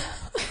Joe,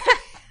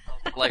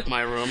 like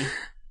my room,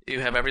 you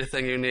have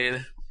everything you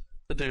need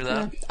to do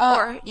that.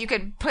 Or you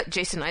could put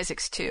Jason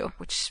Isaacs, too,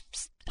 which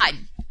I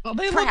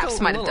They perhaps look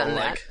a might have done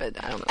little that, like.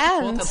 but I don't know.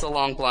 Both And have the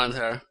long blonde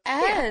hair.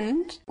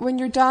 And when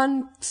you're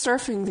done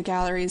surfing the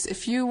galleries,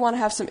 if you want to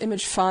have some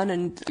image fun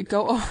and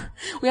go over,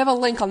 we have a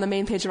link on the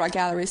main page of our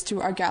galleries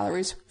to our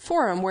galleries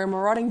forum where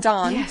Marauding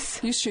Dawn,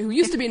 who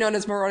used to be known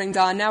as Marauding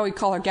Dawn, now we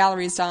call her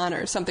Galleries Dawn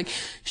or something.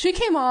 She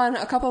came on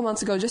a couple of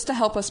months ago just to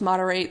help us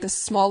moderate this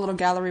small little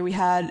gallery we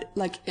had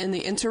like in the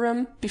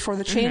interim before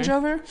the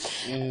changeover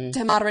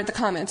to moderate the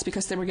comments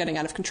because they were getting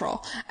out of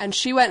control. And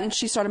she went and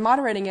she started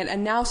moderating it,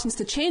 and now since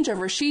the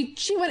changeover,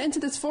 she went into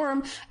this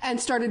forum and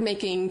started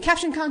making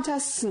caption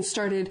contests and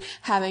started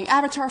having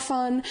avatar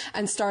fun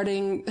and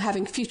starting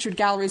having featured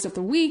galleries of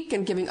the week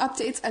and giving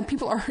updates, and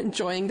people are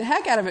enjoying the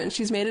heck out of it, and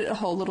she's made it a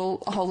whole little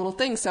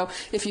thing. So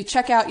if you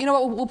check out, you know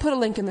what, we'll put a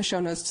link in the show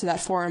notes to that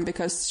forum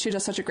because she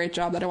does such a great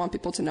job that I want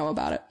people to know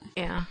about it.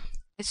 Yeah,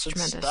 it's Good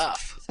tremendous.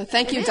 stuff. So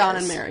thank you, Don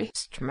and Mary.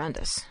 It's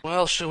tremendous.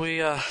 Well, should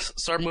we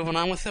start moving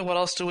on with it? What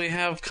else do we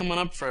have coming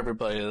up for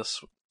everybody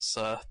this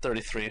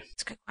 33?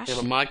 It's a good We have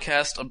question. a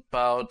modcast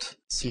about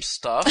some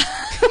stuff.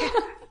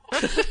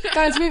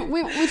 Guys,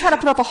 we've had to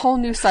put up a whole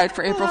new site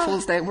for April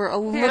Fool's Day. We're a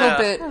little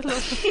bit.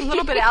 A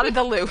little bit out of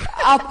the loop.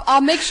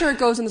 I'll make sure it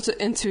goes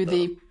into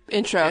the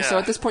intro. So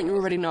Yeah. at this point, you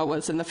already know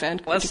what's in the fan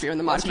interview in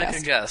the Let's modcast.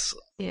 make a guess.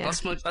 Yeah.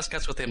 Let's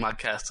guess what the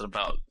modcast is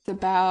about. It's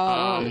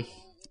about Gonna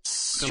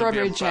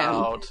strawberry be jam.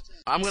 about-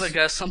 I'm gonna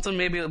guess something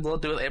maybe we'll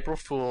do with April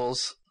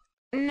Fools.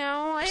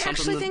 No, I Something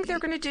actually that- think they're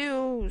going to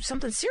do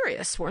something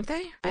serious, weren't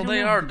they? Well,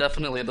 they are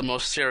definitely the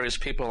most serious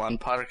people on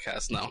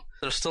podcasts now.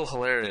 They're still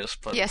hilarious,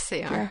 but Yes,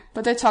 they are. Yeah,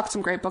 but they talk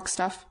some great book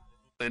stuff.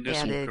 they do Yeah,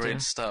 some they great do.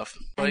 stuff.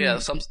 But yeah,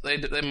 they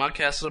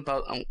modcasted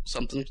about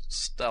something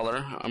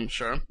stellar, I'm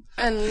sure.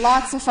 And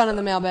lots of fun in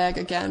the mailbag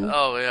again.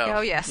 Oh yeah.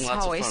 Oh, yes,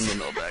 Lots always. of fun in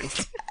the mailbag.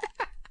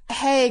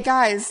 Hey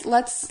guys,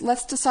 let's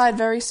decide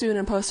very soon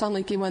and post on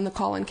Leaky when the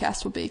call-in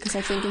cast will be, because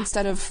I think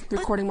instead of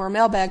recording more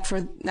mailbag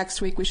for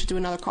next week, we should do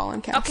another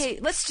call-in cast. Okay,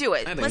 let's do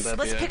it. I think Let's that'd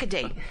let's be pick a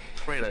date.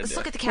 Great idea. Let's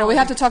look at the Well, calendar. we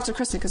have to talk to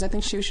Kristen because I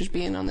think she should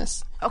be in on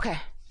this. Okay.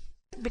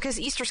 Because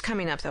Easter's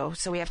coming up though,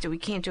 so we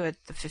can't do it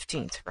the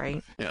 15th,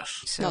 right?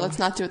 Yes. So, No, let's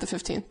not do it the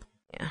 15th.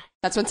 Yeah.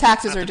 That's when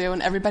taxes are due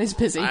and everybody's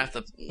busy. I have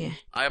to. Yeah.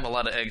 I have a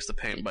lot of eggs to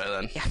paint by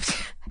then. Yeah.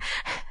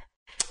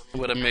 I'm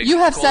gonna make You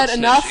have gold said snitch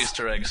enough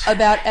Easter eggs.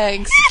 about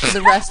eggs for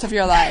the rest of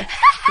your life.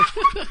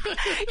 You're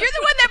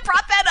the one that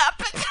brought that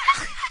up.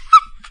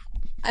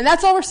 And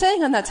that's all we're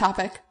saying on that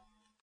topic.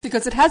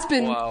 Because it has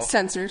been Wow.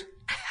 censored.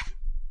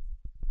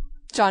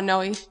 John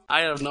Noe.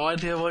 I have no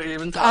idea what you're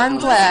even talking I'm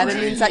about. glad.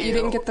 It means that you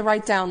didn't get the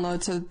right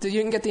download, so you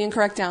didn't get the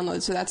incorrect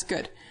download, so that's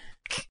good.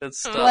 Good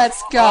stuff.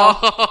 Let's go.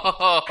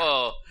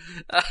 Oh,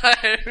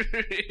 I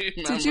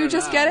Did you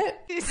just get it?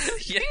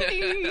 Yeah.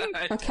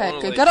 I Okay,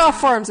 totally- good. Go to our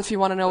forums if you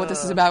want to know what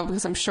this is about,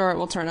 because I'm sure it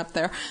will turn up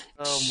there.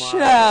 Oh my.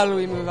 Shall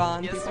we move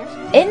on?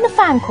 In the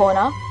Fan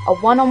Corner, a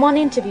one-on-one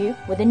interview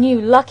with a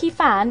new lucky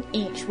fan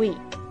each week.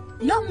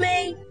 Not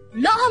me,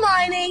 not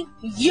Hermione,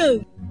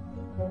 you.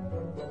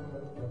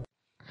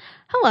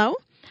 Hello,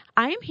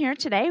 I am here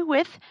today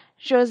with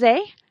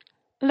Jose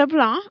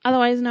LeBlanc,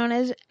 otherwise known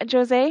as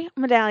Jose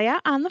Medaglia,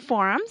 on the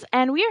forums,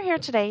 and we are here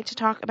today to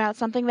talk about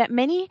something that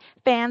many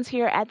fans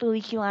here at the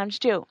Leaky Lounge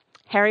do,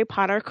 Harry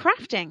Potter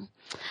crafting.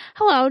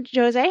 Hello,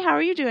 Jose, how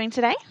are you doing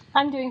today?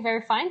 I'm doing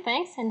very fine,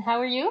 thanks. And how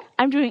are you?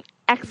 I'm doing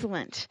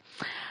excellent.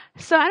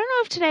 So I don't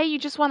know if today you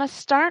just want to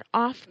start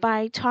off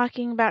by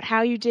talking about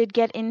how you did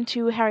get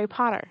into Harry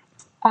Potter.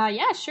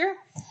 Yeah, sure.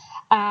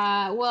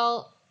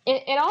 Well,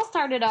 it all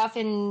started off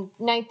in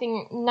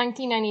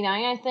 1999,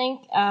 I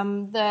think.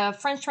 The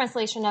French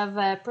translation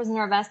of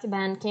Prisoner of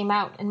Azkaban came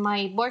out, and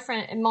my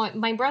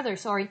brother,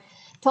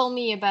 told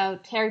me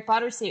about Harry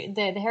Potter,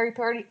 the Harry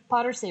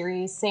Potter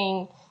series,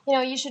 saying, you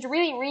know, you should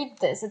really read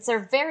this. It's a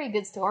very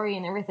good story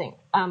and everything.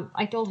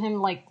 I told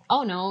him, like,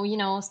 oh no, you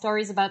know,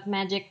 stories about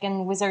magic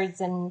and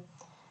wizards, and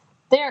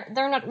they're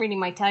not really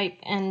my type.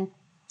 And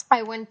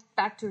I went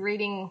back to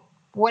reading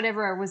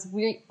whatever I was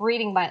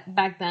reading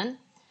back then.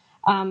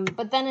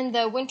 But then in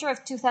the winter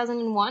of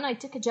 2001, I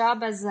took a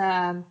job as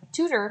a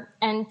tutor,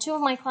 and two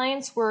of my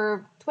clients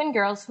were twin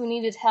girls who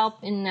needed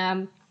help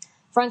in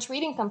French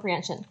reading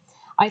comprehension.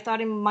 I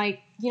thought it might,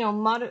 you know,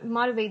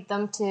 motivate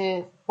them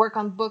to work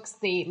on books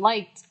they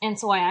liked, and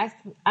so I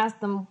asked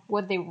them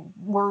what they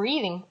were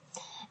reading.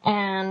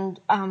 And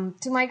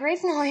to my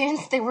great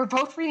annoyance, they were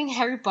both reading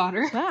Harry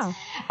Potter. Wow.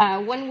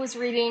 One was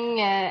reading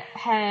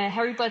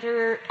Harry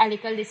Potter à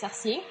l'École des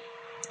Sorciers,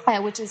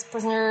 which is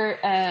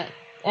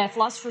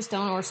Philosopher's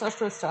Stone or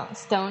Sorcerer's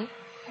Stone.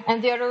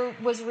 And the other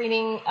was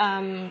reading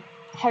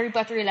Harry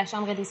Potter et la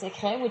Chambre des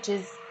Secrets, which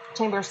is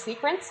Chamber of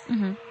Secrets.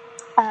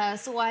 Mm-hmm.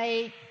 So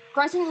I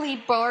grudgingly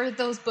borrowed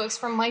those books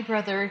from my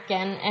brother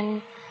again,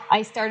 and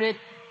I started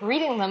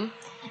reading them.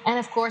 And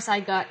of course, I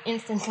got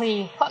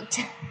instantly hooked.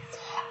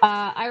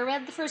 I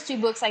read the first two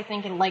books, I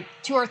think, in like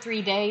 2 or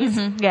 3 days.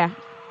 Mm-hmm. Yeah.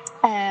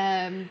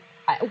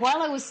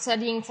 While I was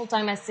studying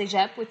full-time at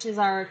Cégep, which is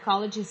our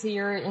college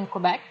here in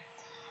Quebec,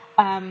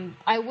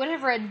 I would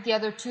have read the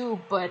other two,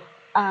 but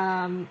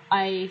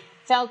I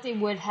felt it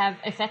would have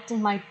affected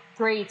my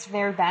grades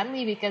very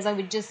badly because I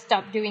would just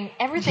stop doing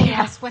everything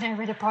else when I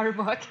read a Potter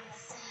book.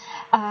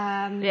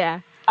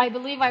 I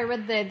believe I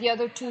read the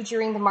other two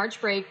during the March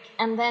break,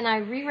 and then I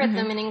reread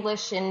them in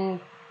English in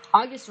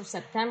August or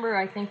September,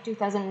 I think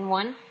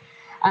 2001.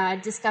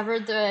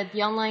 Discovered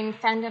the online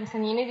fandom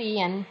community,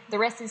 and the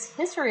rest is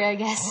history, I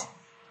guess.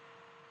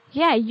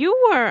 Yeah,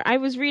 I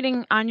was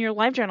reading on your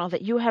LiveJournal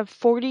that you have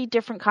 40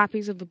 different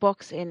copies of the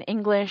books in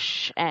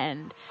English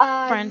and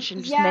French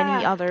and just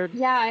many other...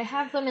 Yeah, I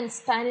have them in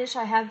Spanish,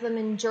 I have them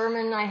in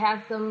German, I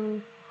have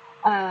them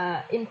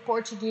in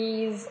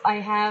Portuguese, I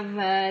have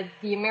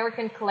the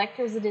American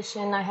Collector's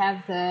Edition, I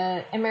have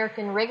the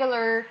American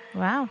Regular.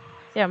 Wow.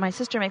 Yeah, my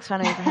sister makes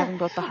fun of me for having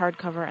both the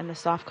hardcover and the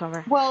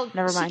softcover. Well,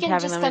 never mind she can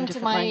having just them in come to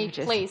different my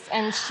languages. place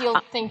and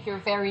she'll think you're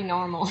very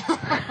normal.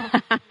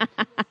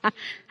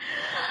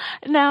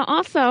 Now,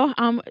 also,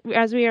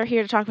 as we are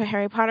here to talk about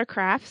Harry Potter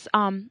crafts,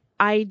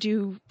 I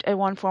do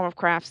one form of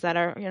crafts that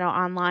are,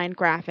 online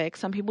graphics.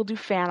 Some people do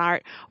fan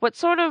art. What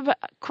sort of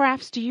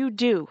crafts do you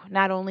do,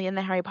 not only in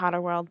the Harry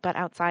Potter world, but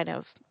outside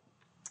of?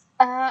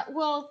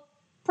 Well,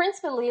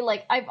 principally,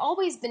 I've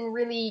always been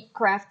really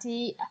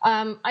crafty.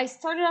 I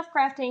started off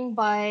crafting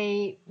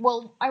I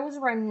was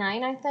around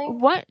 9, I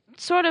think. What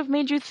sort of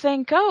made you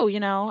think,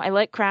 I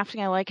like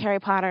crafting, I like Harry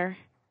Potter,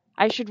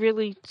 I should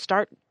really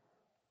start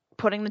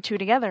putting the two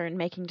together and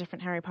making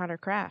different Harry Potter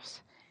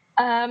crafts?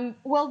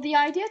 Well, the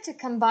idea to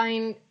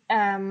combine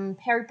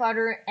Harry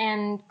Potter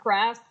and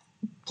crafts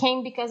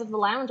came because of the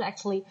lounge,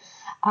 actually.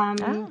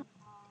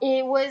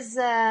 It was,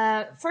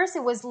 first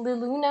it was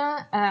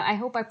Liluna, I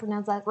hope I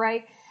pronounced that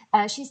right.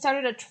 She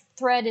started a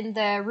thread in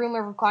the Room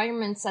of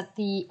Requirements at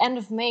the end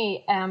of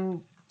May.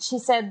 She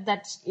said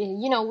that,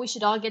 we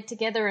should all get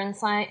together and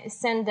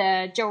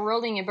send Joe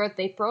Rowling a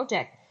birthday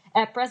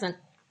present.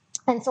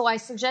 And so I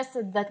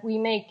suggested that we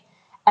make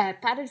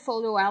padded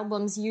photo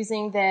albums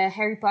using the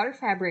Harry Potter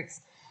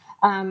fabrics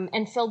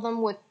and fill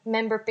them with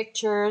member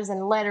pictures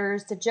and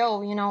letters to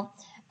Joe,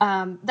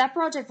 That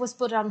project was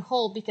put on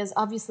hold because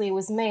obviously it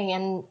was May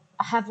and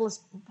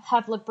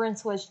Half-Blood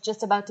Prince was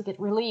just about to get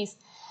released.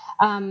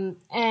 And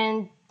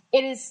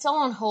it is still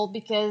on hold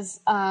because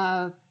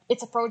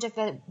it's a project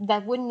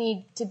that would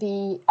need to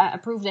be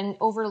approved and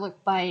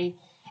overlooked by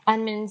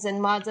admins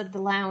and mods at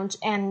the lounge.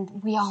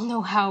 And we all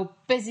know how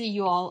busy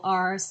you all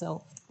are,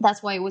 so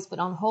that's why it was put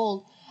on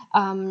hold.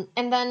 And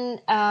then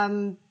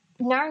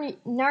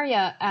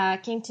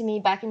Narya came to me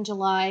back in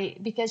July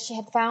because she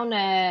had found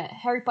a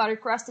Harry Potter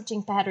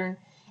cross-stitching pattern.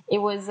 It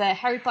was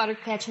Harry Potter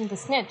Catching the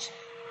Snitch.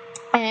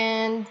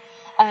 And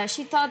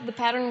she thought the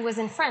pattern was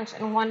in French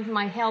and wanted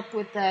my help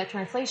with the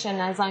translation,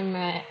 as I'm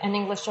an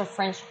English or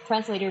French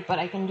translator, but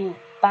I can do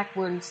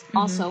backwards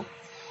also.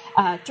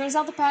 Turns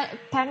out the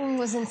pattern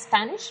was in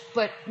Spanish,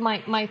 but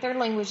my third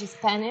language is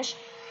Spanish,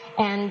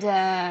 and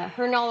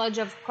her knowledge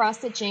of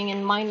cross-stitching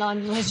and my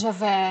knowledge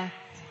of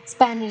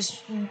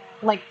Spanish,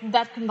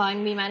 that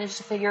combined, we managed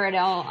to figure it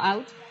all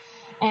out.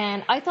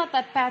 And I thought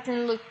that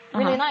pattern looked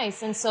really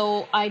nice, and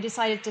so I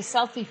decided to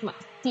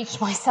self-teach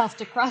myself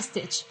to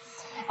cross-stitch.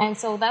 And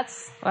so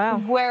that's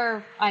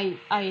where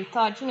I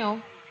thought,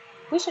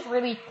 we should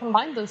really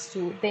combine those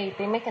two. They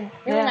make a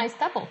really nice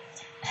couple.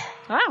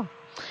 Wow.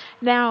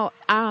 Now,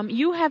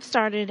 you have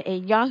started a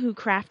Yahoo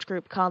craft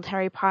group called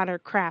Harry Potter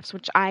Crafts,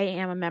 which I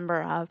am a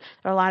member of.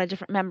 There are a lot of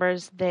different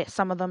members.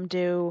 Some of them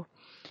do,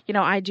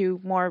 I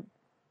do more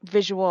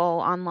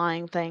visual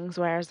online things,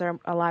 whereas there are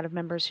a lot of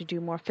members who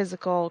do more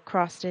physical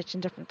cross-stitch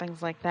and different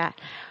things like that.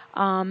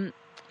 Can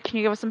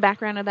you give us some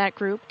background of that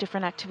group,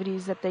 different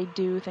activities that they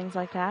do, things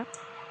like that?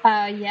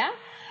 Yeah.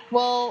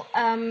 Well,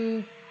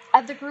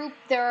 at the group,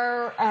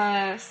 there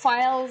are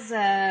files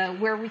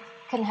where we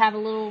can have a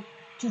little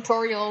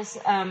tutorials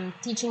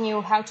teaching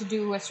you how to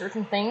do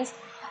certain things.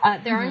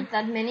 There aren't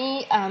that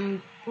many.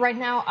 Right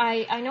now,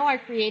 I know I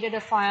created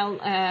a file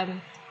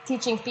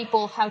teaching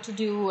people how to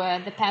do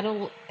the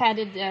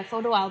padded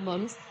photo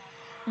albums.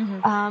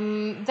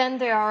 Then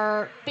there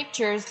are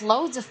pictures,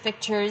 loads of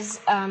pictures.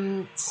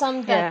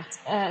 Some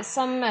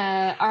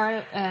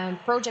are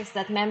projects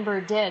that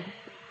member did.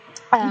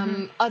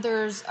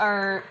 Others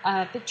are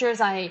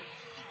pictures I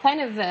kind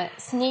of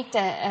sneaked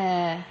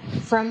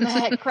from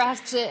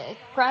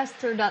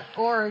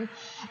crafter.org.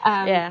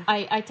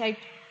 I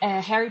typed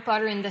Harry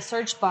Potter in the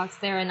search box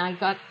there, and I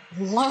got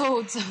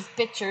loads of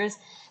pictures.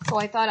 So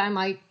I thought I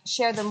might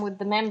share them with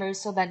the members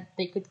so that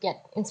they could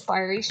get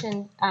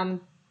inspiration.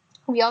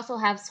 We also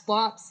have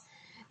swaps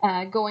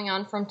going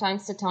on from time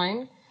to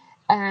time.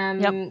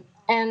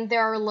 And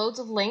there are loads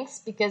of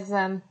links because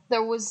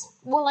there was,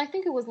 I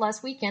think it was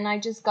last weekend, I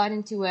just got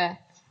into a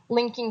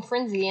linking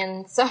frenzy.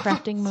 And so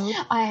crafting mood.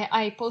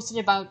 I posted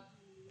about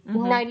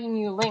 90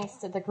 new links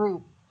to the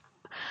group.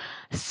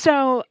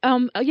 So,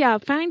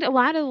 find a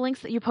lot of the links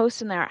that you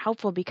post in there are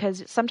helpful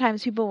because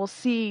sometimes people will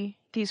see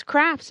these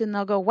crafts and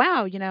they'll go,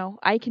 wow,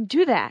 I can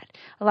do that.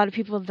 A lot of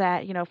people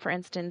that, for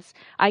instance,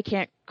 I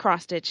can't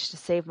cross-stitch to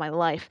save my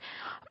life,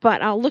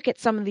 but I'll look at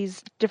some of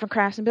these different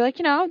crafts and be like,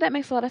 that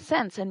makes a lot of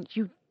sense. And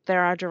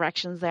there are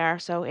directions there.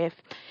 So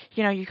if,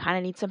 you kind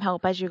of need some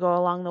help as you go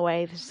along the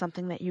way, there's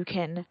something that you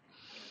can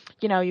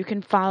you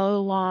can follow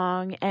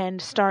along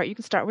and you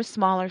can start with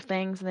smaller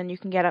things and then you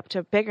can get up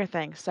to bigger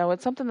things. So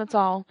it's something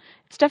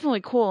it's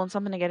definitely cool and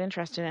something to get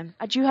interested in.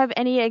 Do you have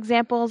any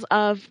examples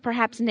of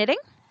perhaps knitting?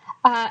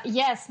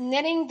 Yes,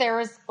 knitting,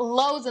 there's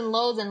loads and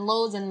loads and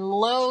loads and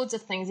loads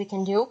of things you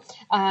can do.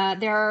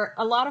 There are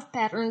a lot of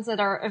patterns that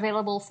are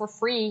available for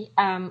free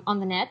on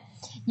the net.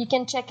 You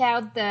can check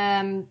out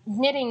the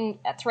knitting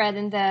thread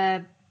in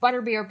the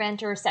Butterbeer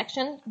Banter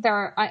section.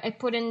 I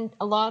put in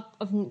a lot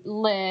of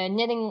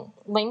knitting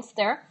links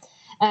there.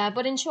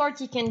 But in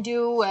short, you can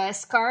do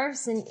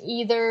scarves in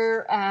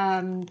either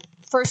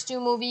first 2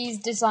 movies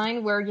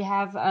design where you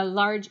have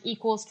large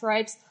equal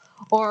stripes,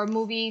 or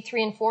movie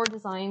 3 and 4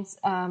 designs,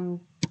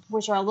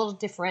 which are a little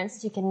different.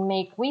 You can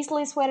make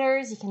Weasley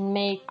sweaters. You can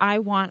make... I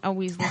want a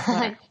Weasley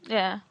sweater.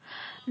 Yeah.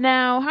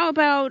 Now, how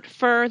about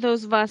for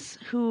those of us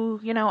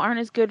who, aren't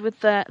as good with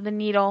the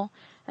needle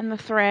and the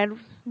thread?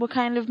 What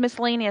kind of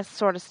miscellaneous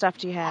sort of stuff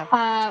do you have?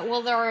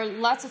 Well, there are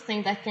lots of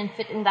things that can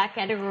fit in that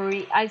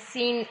category. I've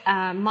seen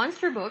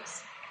monster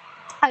books.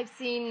 I've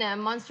seen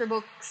monster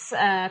books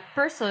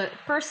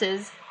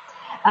purses.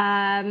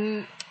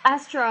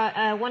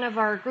 Astra, one of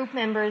our group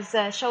members,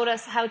 showed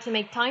us how to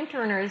make time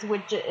turners,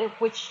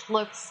 which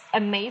looks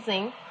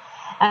amazing.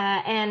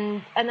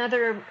 And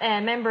another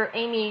member,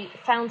 Amy,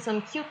 found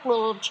some cute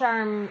little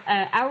charm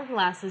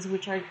hourglasses,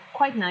 which are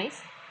quite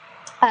nice.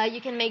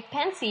 You can make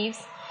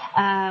pensieves.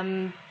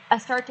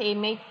 Astarte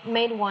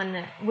made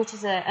one, which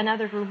is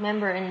another group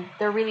member, and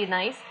they're really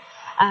nice.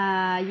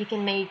 You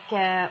can make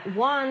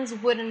wands,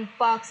 wooden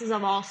boxes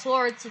of all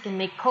sorts. You can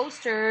make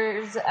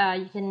coasters.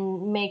 You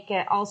can make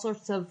all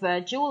sorts of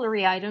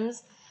jewelry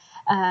items.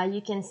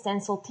 You can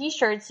stencil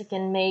T-shirts. You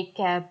can make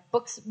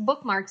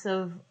bookmarks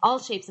of all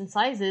shapes and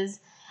sizes.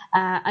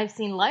 I've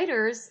seen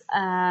lighters.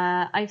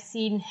 I've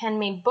seen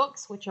handmade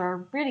books, which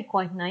are really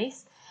quite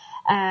nice.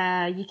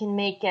 You can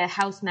make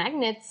house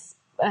magnets,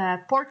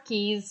 port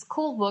keys,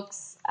 cool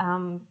books.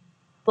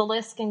 The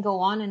list can go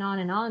on and on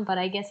and on, but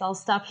I guess I'll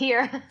stop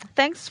here.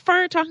 Thanks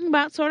for talking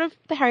about sort of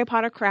the Harry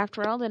Potter craft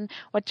world and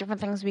what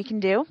different things we can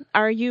do.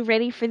 Are you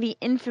ready for the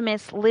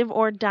infamous Live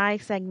or Die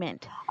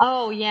segment?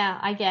 Oh, yeah,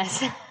 I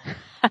guess.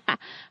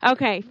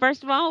 Okay,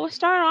 first of all, we'll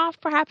start off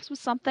perhaps with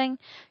something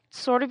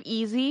sort of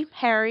easy.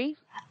 Harry?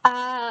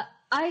 I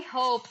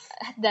hope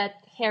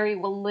that Harry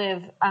will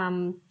live.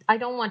 I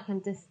don't want him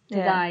to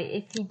die.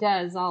 If he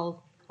does,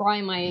 I'll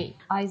cry my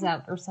eyes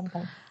out or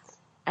something.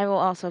 I will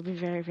also be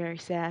very, very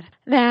sad.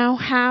 Now,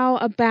 how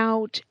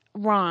about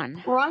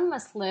Ron? Ron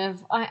must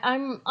live.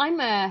 I'm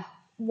a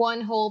one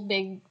whole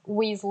big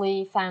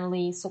Weasley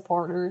family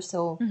supporter,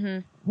 so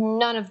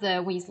none of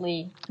the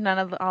Weasley...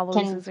 all the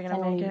Weasleys are going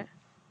to make it?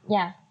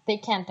 Yeah, they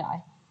can't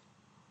die.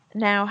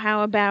 Now,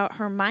 how about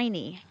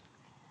Hermione?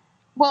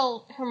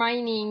 Well,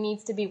 Hermione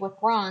needs to be with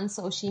Ron,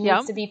 so she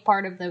needs to be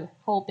part of the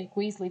whole big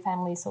Weasley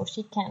family, so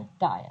she can't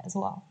die as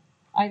well.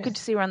 Good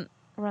to see we're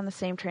on the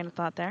same train of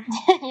thought there.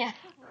 Yeah.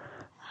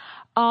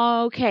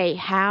 Okay,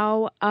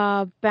 how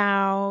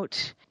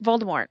about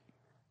Voldemort?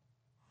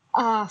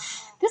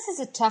 This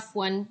is a tough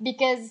one,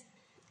 because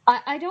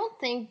I don't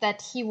think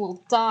that he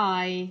will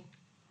die.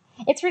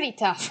 It's really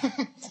tough.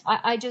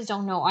 I just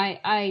don't know.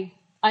 I'd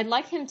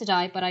like him to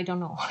die, but I don't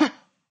know.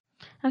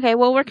 Okay,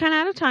 well, we're kind of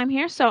out of time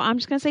here, so I'm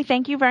just going to say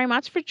thank you very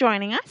much for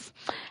joining us,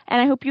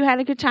 and I hope you had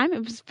a good time.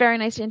 It was very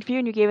nice to interview,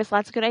 and you gave us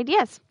lots of good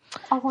ideas.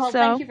 Oh, well,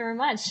 thank you very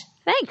much.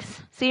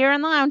 Thanks. See you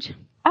in the lounge.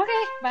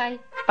 Okay, bye.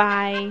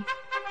 Bye.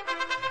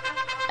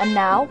 And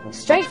now,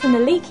 straight from the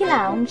Leaky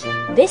Lounge,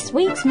 this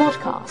week's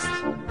Modcast.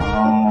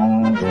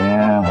 Oh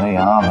dear, we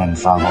are in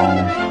trouble.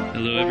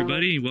 Hello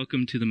everybody,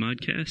 welcome to the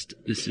Modcast.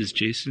 This is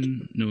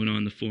Jason, known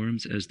on the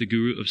forums as the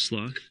Guru of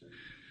Sloth.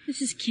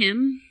 This is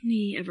Kim,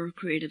 the ever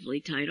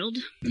creatively titled.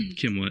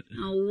 Kim what?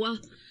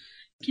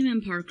 Kim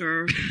M.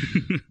 Parker.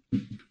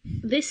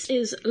 This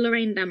is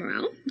Lorraine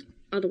Damerel,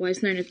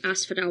 otherwise known as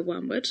Asphodel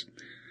Wormwood.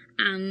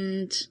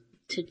 And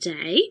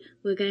today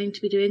we're going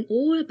to be doing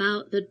all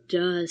about the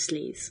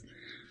Dursleys.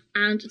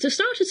 And to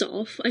start us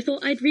off, I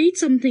thought I'd read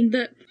something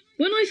that,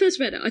 when I first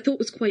read it, I thought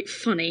was quite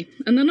funny.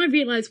 And then I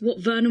realised what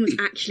Vernon was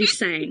actually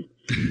saying.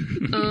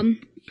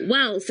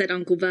 Well, said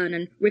Uncle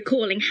Vernon,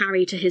 recalling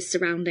Harry to his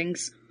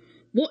surroundings.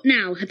 What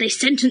now? Have they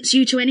sentenced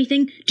you to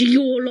anything? Do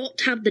your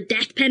lot have the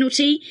death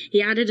penalty?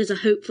 He added as a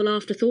hopeful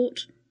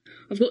afterthought.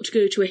 I've got to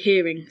go to a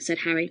hearing, said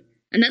Harry.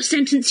 And they'll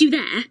sentence you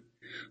there?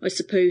 I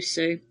suppose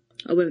so.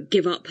 I won't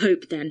give up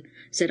hope then,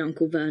 said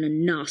Uncle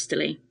Vernon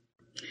nastily.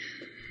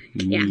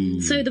 Ooh. Yeah,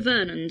 so the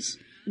Vernons.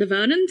 The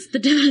Vernons? The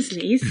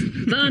Dursleys.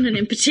 Vernon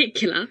in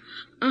particular.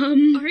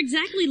 Are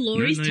exactly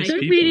Laurie's type. Nice Don't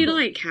people. really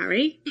like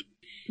Harry.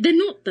 They're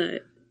not, though.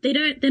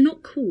 They're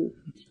not cool.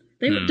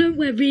 They don't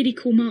wear really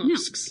cool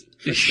masks.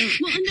 No.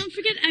 Well, and don't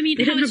forget,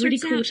 they how don't it have really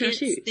starts cool out,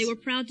 tattoos. They were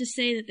proud to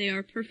say that they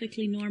are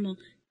perfectly normal.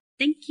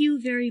 Thank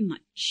you very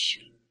much.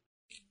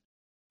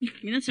 I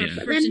mean, that's our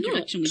first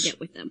introduction we get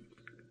with them.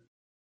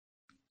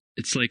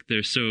 It's like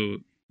their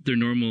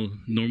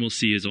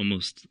normalcy is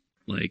almost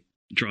like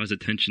draws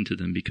attention to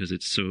them because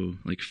it's so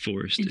like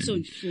forced and so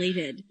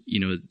inflated. You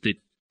know,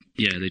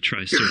 Yeah, they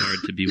try so hard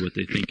to be what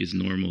they think is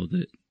normal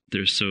that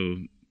they're so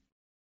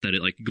that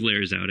it like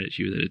glares out at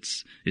you that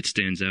it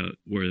stands out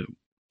where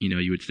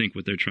you would think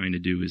what they're trying to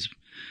do is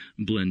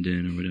blend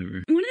in or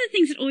whatever. One of the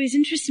things that always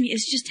interests me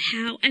is just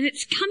how, and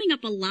it's coming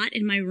up a lot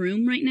in my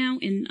room right now,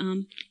 in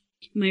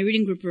my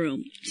reading group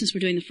room, since we're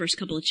doing the first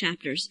couple of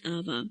chapters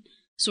of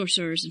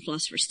Sorcerers and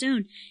Philosopher's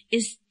Stone,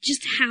 is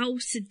just how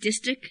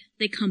sadistic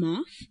they come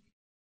off.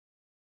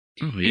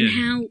 Oh, yeah. And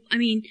how, I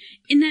mean,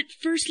 in that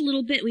first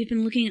little bit, we've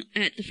been looking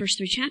at the first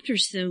 3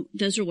 chapters, so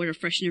those are what are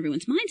fresh in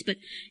everyone's minds, but,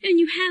 and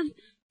you have,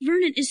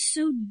 Vernon is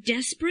so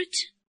desperate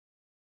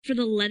for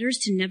the letters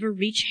to never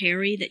reach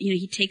Harry that,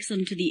 he takes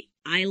them to the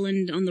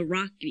island on the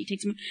rock and he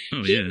takes them.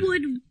 Oh, he yeah.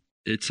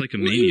 It's like a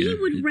mania. He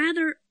would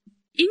rather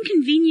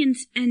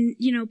inconvenience and,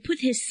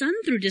 put his son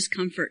through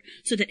discomfort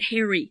so that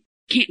Harry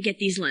can't get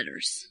these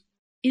letters.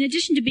 In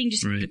addition to being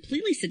just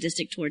completely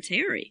sadistic towards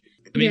Harry.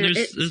 I mean,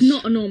 it's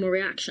not a normal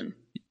reaction.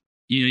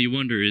 You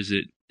wonder, is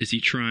he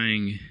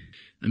trying,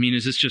 I mean,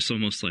 is this just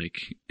almost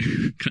like,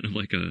 kind of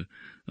like a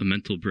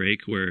mental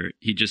break where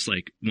he just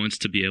like wants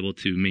to be able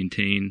to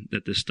maintain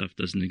that this stuff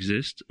doesn't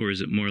exist? Or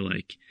is it more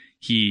like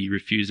he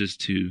refuses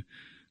to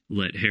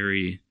let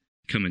Harry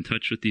come in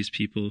touch with these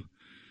people,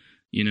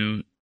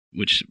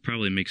 which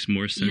probably makes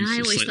more sense. Yeah,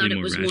 I always thought it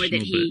was more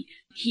that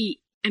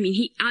he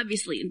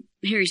obviously,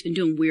 Harry's been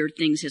doing weird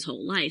things his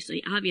whole life, so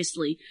he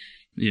obviously,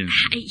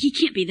 he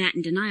can't be that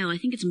in denial. I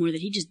think it's more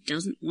that he just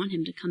doesn't want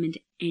him to come into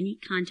any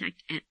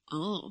contact at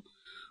all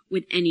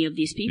with any of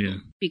these people. Yeah.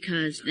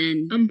 Because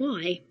then...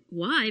 why?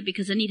 Why?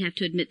 Because then he'd have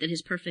to admit that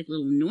his perfect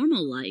little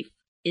normal life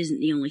isn't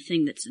the only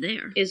thing that's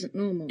there. Isn't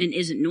normal. And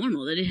isn't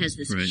normal, that it has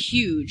this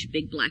huge,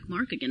 big black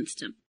mark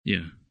against him.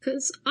 Yeah.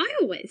 Because I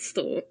always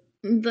thought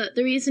that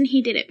the reason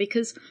he did it,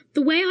 because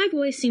the way I've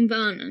always seen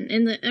Vernon,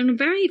 in a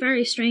very,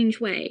 very strange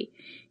way,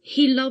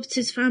 he loves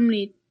his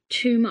family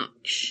too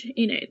much.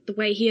 The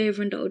way he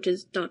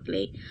overindulges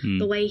Dudley,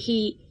 the way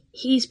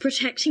he's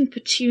protecting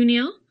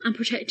Petunia and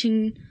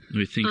protecting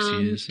he thinks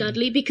he is,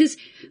 Dudley, because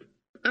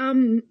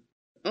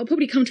I'll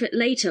probably come to it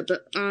later,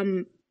 but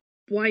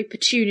why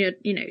Petunia,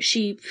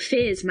 she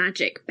fears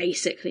magic,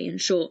 basically, in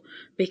short,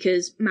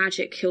 because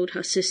magic killed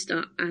her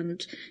sister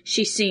and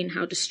she's seen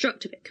how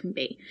destructive it can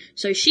be.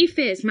 So she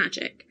fears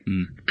magic.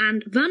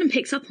 And Vernon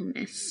picks up on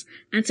this,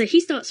 and so he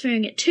starts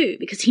fearing it too,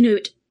 because he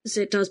knows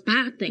it does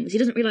bad things. He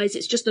doesn't realise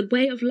it's just a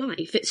way of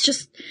life. It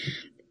just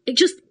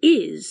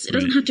is. It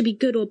doesn't have to be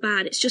good or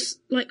bad. It's just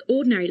like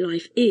ordinary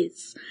life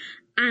is.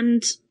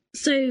 And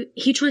so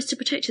he tries to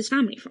protect his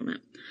family from it,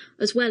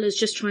 as well as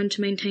just trying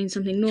to maintain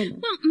something normal.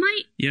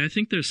 Well, I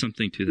think there's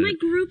something to that. My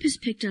group has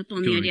picked up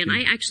on the idea, and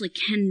I actually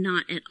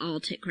cannot at all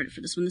take credit for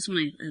this one. This one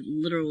I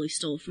literally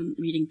stole from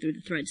reading through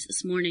the threads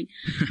this morning.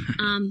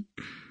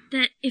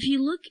 That if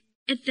you look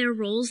at their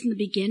roles in the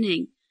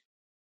beginning,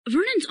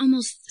 Vernon's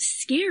almost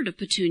scared of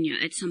Petunia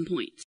at some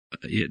point.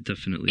 Yeah,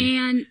 definitely.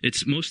 And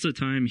it's most of the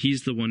time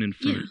he's the one in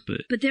front,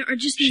 but there are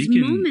just these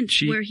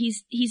moments where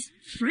he's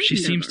frightened. She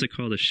seems to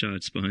call the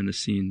shots behind the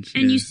scenes,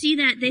 and you see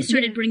that they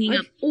started bringing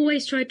up. I've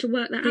always tried to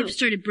work that out. They've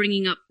started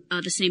bringing up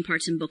the same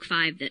parts in book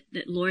 5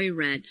 that Laurie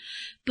read,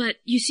 but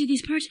you see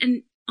these parts,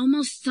 and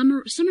almost some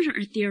are starting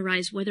to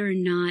theorize whether or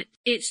not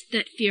it's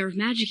that fear of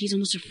magic. He's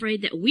almost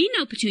afraid that we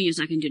know Petunia's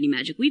not going to do any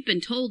magic. We've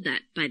been told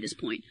that by this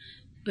point,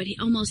 but he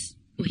almost.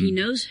 Well, he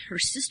knows her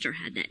sister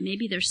had that.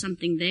 Maybe there's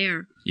something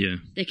there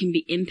that can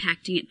be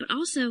impacting it. But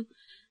also,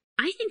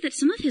 I think that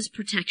some of his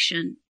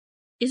protection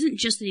isn't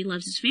just that he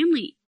loves his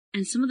family,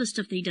 and some of the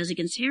stuff that he does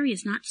against Harry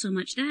is not so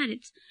much that.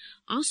 It's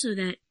also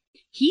that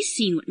he's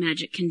seen what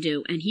magic can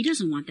do, and he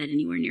doesn't want that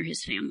anywhere near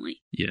his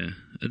family. Yeah,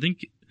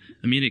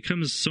 it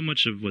comes, so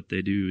much of what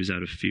they do is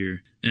out of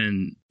fear.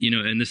 And,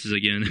 and this is,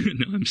 again,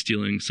 I'm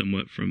stealing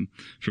somewhat from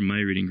my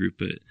reading group,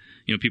 but,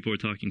 people are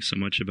talking so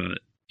much about,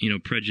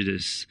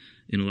 prejudice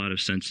in a lot of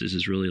senses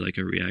is really like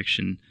a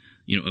reaction,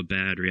 a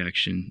bad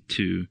reaction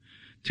to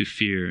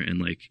fear,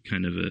 and like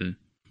kind of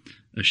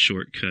a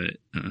shortcut,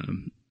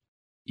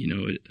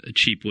 a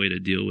cheap way to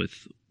deal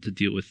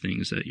with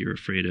things that you're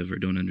afraid of or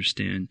don't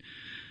understand.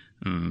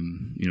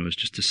 It's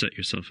just to set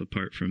yourself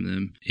apart from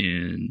them.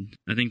 And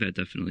I think that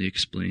definitely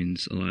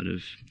explains a lot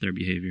of their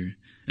behavior.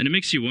 And it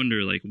makes you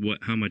wonder, like,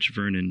 how much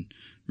Vernon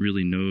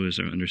really knows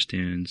or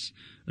understands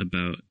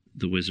about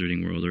the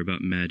wizarding world or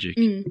about magic.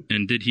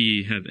 And did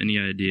he have any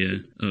idea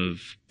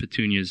of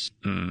Petunia's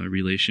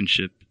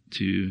relationship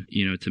to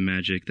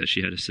magic, that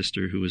she had a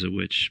sister who was a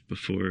witch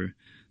before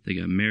they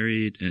got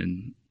married?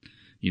 And,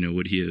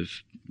 would he have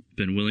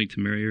been willing to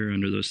marry her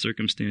under those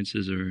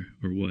circumstances, or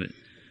what?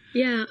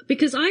 Yeah,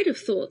 because I'd have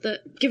thought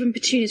that, given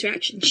Petunia's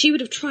reaction, she would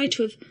have tried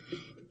to have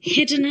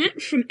hidden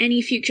it from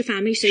any future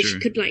family, so she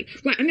could right,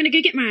 I'm going to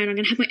go get married, I'm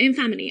going to have my own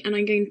family, and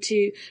I'm going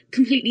to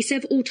completely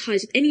sever all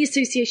ties with any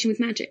association with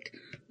magic.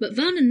 But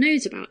Vernon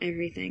knows about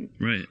everything.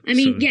 Right. I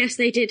mean, yes,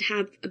 they did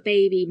have a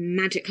baby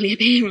magically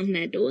appear on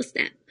their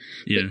doorstep.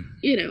 Yeah.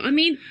 But,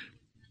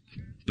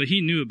 But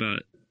he knew about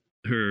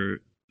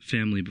her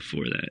family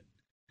before that.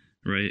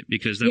 right?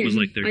 Because that was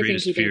like their I think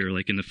greatest he did. fear,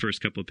 like in the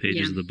first couple of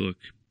pages of the book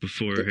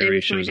before That they Harry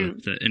would shows find up,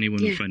 out. that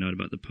anyone Yeah. would find out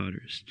about the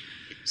Potters.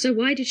 So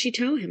why did she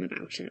tell him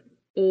about it?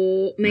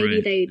 Or maybe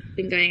Right. they'd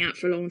been going out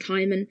for a long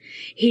time and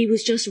he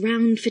was just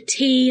round for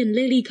tea and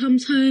Lily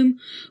comes home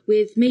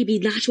with maybe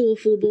that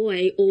awful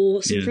boy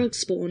or some Yeah. frog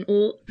spawn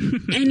or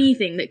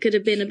anything that could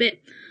have been a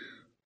bit,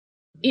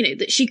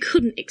 that she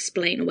couldn't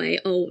explain away.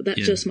 Oh, that's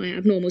Yeah. just my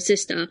abnormal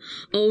sister.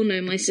 Oh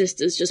no, my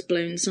sister's just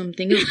blown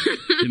something up.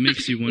 It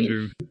makes you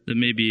wonder that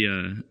maybe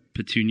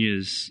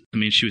Petunia's, I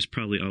mean, she was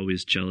probably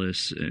always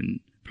jealous and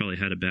probably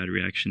had a bad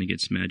reaction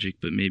against magic,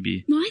 but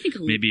maybe Well, I think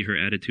maybe her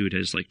attitude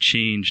has like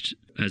changed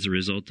as a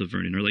result of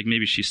Vernon, or like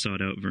maybe she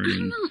sought out Vernon. I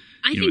don't know.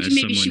 I you think know, as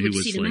maybe someone she who would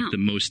was see them like out. the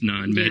most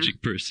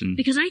non-magic person.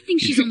 Because I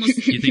think she's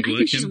almost You think I what,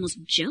 think she's Kim?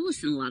 almost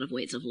jealous in a lot of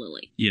ways of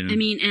Lily. Yeah. I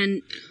mean,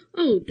 and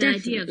Oh, the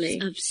idea definitely.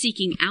 of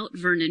seeking out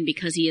Vernon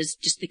because he is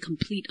just the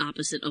complete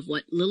opposite of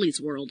what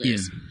Lily's world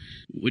is.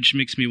 Which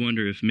makes me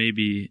wonder if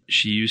maybe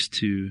she used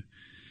to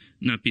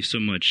not be so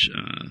much,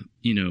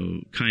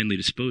 kindly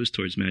disposed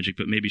towards magic,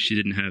 but maybe she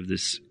didn't have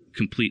this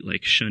complete,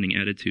 like, shunning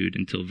attitude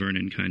until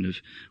Vernon kind of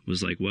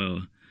was like,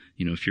 well,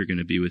 if you're going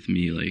to be with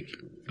me, like,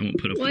 I won't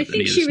put up Well, I with any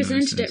think of she this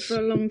resented it nonsense. for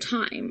a long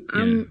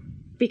time.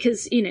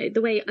 Because, the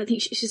way I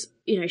think she's,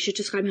 she's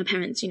describing her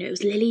parents, it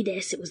was Lily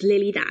this, it was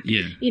Lily that.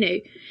 Yeah.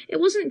 It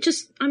wasn't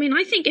just,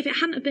 I think if it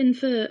hadn't have been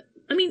for,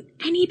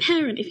 any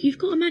parent, if you've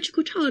got a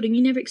magical child and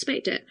you never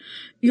expect it,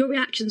 your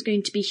reaction's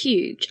going to be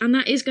huge. And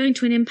that is going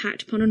to an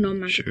impact upon a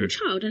non-magical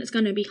child, and it's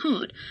going to be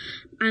hard.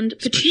 And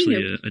Especially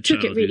Petunia a took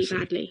it child really who's, like,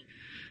 badly.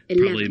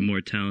 Probably 11.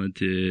 more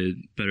talented,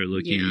 better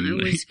looking. Yeah, I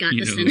always like, got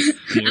the sense.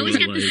 I always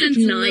got the sense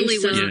Lily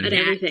was Nicer and that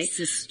everything.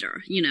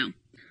 sister.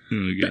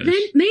 Oh, But gosh.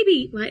 then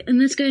maybe, right, and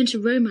let's go into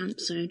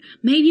romance zone.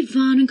 Maybe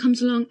Vernon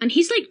comes along and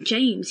he's like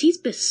James. He's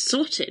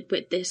besotted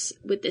with this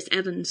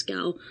Evans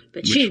girl,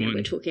 Petunia one?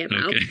 we're talking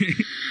about. Okay.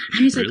 And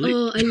he's Really?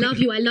 like, oh, I love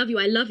you, I love you,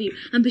 I love you.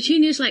 And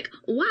Petunia's like,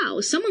 wow,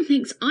 someone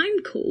thinks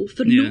I'm cool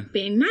for Yeah. not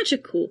being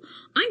magical.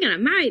 I'm going to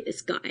marry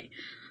this guy.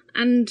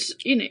 And,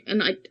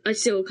 and I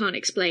still can't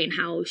explain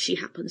how she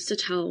happens to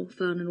tell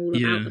Vernon all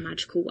Yeah. about the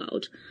magical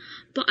world.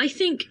 But I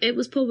think it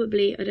was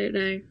probably, I don't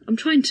know, I'm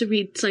trying to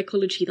read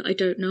psychology that I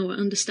don't know or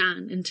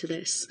understand into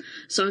this.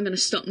 So I'm going to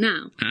stop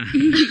now.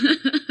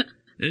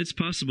 It's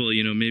possible,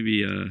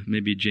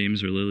 maybe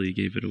James or Lily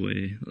gave it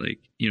away. Like,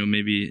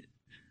 maybe,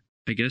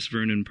 I guess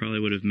Vernon probably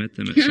would have met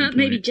them at some point.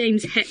 Maybe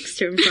James hexed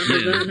her in front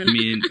of Yeah, Vernon. I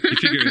mean, you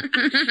figure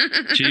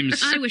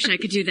James I wish I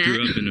could do that.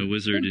 grew up in a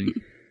wizard,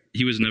 and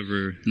he was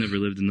never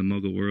lived in the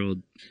Muggle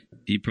world.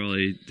 He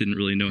probably didn't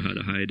really know how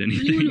to hide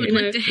anything. Anyone would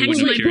like to hex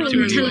Wouldn't my care too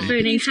brother-in-law. much.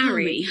 telephoning Please call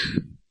Harry. me.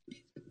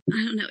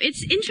 I don't know.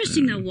 It's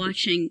interesting though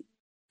watching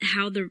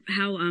how the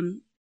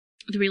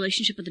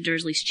relationship with the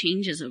Dursleys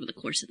changes over the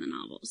course of the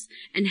novels,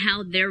 and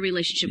how their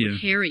relationship Yeah.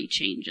 with Harry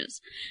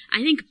changes.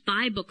 I think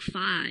by book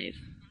 5,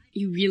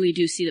 you really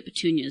do see that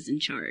Petunia is in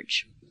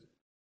charge.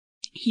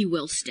 He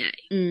will stay.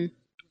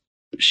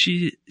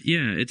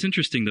 It's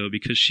interesting though,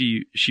 because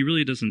she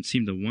really doesn't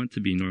seem to want to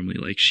be normally.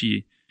 Like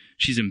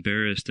she's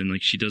embarrassed, and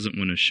like she doesn't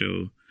want to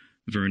show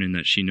Vernon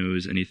that she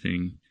knows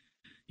anything.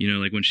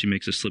 Like when she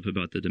makes a slip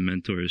about the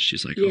Dementors,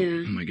 she's like, Yeah.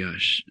 oh my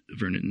gosh,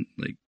 Vernon,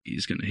 like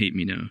he's gonna hate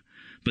me now.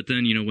 But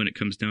then, when it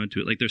comes down to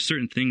it, like there's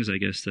certain things, I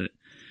guess, that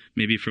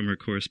maybe from her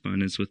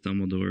correspondence with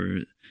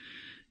Dumbledore,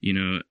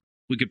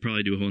 we could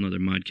probably do a whole nother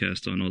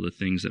modcast on all the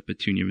things that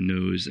Petunia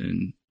knows,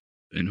 and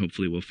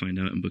hopefully we'll find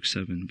out in book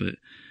 7. But,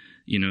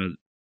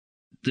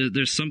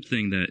 there's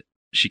something that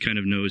she kind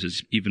of knows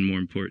is even more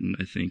important,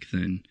 I think,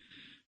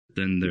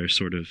 than their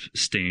sort of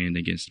stand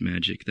against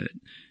magic, that,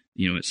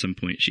 at some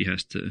point she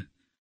has to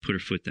put her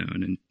foot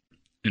down,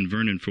 and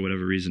Vernon, for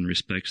whatever reason,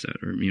 respects that,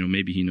 or,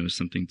 maybe he knows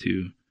something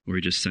too, or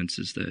he just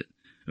senses that,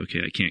 okay,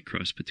 I can't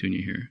cross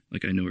Petunia here.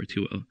 Like, I know her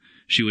too well.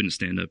 She wouldn't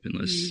stand up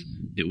unless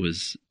it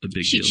was a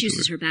big She deal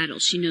chooses to her. her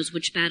battles. She knows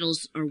which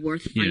battles are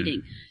worth Yeah.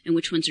 fighting and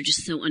which ones are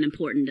just so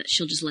unimportant that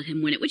she'll just let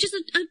him win it, which is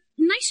a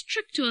nice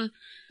trick to a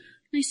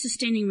nice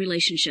sustaining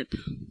relationship.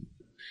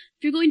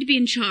 If you're going to be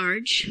in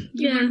charge,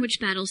 you Yeah. learn which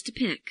battles to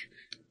pick.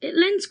 It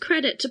lends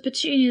credit to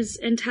Petunia's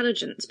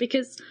intelligence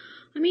because,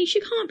 she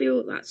can't be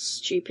all that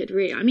stupid,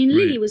 really.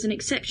 Lily was an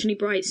exceptionally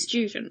bright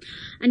student.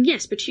 And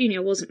yes,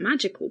 Petunia wasn't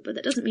magical, but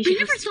that doesn't mean I she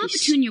never has to thought be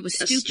Petunia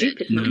was a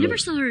stupid. No. I never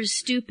saw her as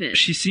stupid.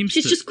 She seems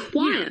She's to... just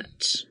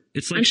quiet.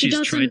 It's like and she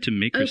she's tried doesn't to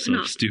make open herself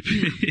up.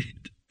 stupid.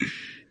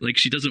 Like,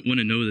 she doesn't want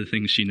to know the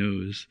things she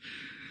knows.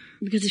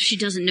 Because if she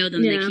doesn't know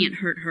them, Yeah. they can't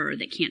hurt her.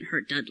 They can't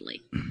hurt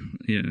Dudley.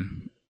 Yeah.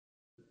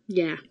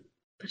 Yeah,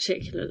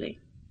 particularly.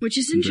 Which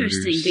is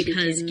interesting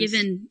Butters.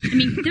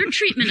 because their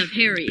treatment of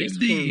Harry is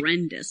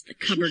horrendous. The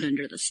cupboard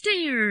under the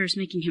stairs,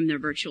 making him their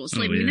virtual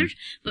slave. Oh, yeah.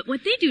 But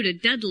what they do to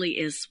Dudley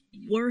is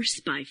worse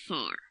by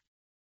far.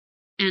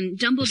 And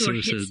Dumbledore So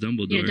hits, says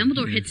Dumbledore. Yeah,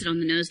 Dumbledore Yeah. hits it on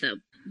the nose, though.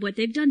 What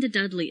they've done to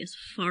Dudley is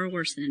far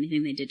worse than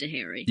anything they did to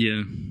Harry.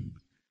 Yeah.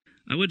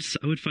 I would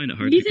find it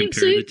hard You to think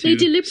compare so? the two.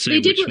 They say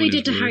did which what they one did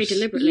is to Harry worse.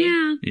 deliberately.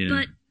 Yeah.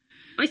 but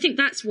I think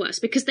that's worse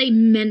because they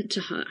meant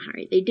to hurt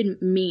Harry. They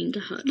didn't mean to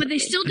hurt they Dudley.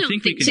 still I don't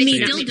think we think can they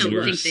say still it's don't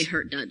worse. think they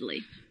hurt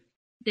Dudley.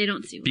 They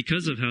don't see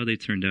because of how they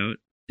turned out.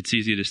 It's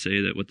easy to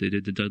say that what they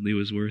did to Dudley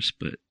was worse,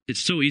 but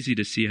it's so easy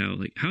to see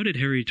how did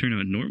Harry turn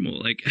out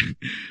normal? Like,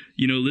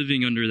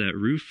 living under that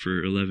roof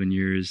for 11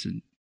 years.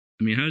 And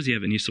I mean, how does he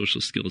have any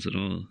social skills at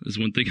all? Is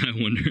one thing I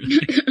wonder.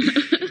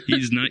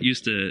 He's not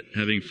used to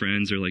having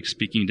friends or like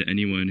speaking to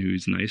anyone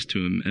who's nice to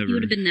him ever. He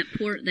would have been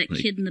that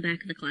kid in the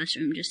back of the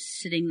classroom just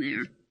sitting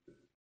there,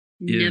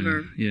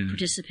 never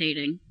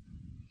participating.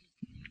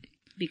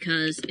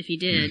 Because if he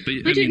did,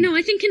 but, I don't know.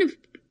 I think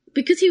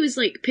because he was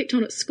like picked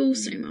on at school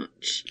so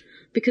much,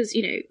 because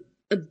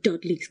of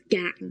Dudley's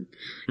gang,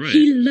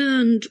 he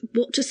learned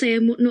what to say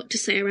and what not to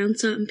say around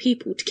certain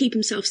people to keep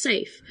himself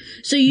safe.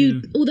 So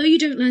although you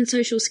don't learn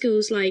social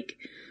skills like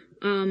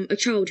a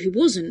child who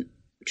wasn't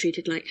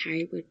treated like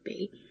Harry would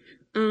be,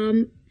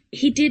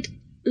 he did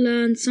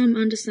learn some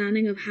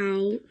understanding of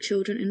how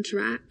children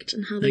interact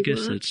and how they work. I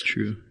guess that's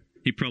true.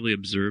 He probably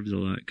observed a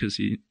lot because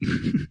he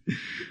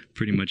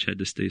pretty much had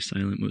to stay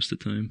silent most of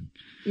the time.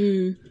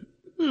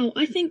 Well,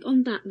 I think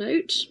on that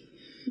note,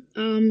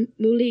 we'll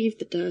leave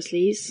the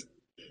Dursleys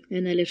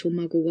in their little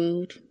muggle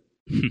world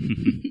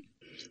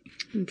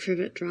in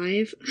Privet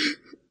Drive.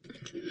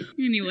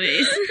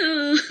 Anyways.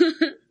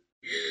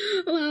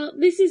 Well,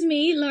 this is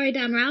me, Laurie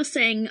Damrau,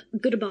 saying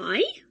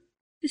goodbye.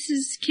 This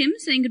is Kim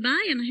saying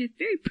goodbye, and I have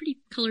very pretty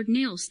colored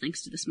nails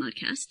thanks to this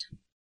modcast.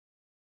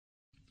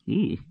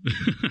 Ooh.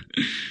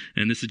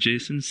 And this is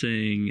Jason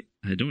saying,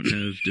 I don't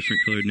have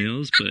different colored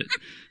nails, but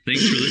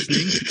thanks for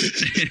listening,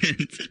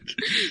 and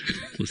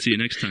we'll see you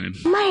next time.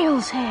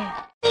 Mail's here.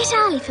 It's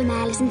early for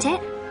mail, isn't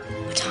it?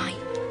 But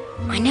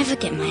I never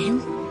get mail.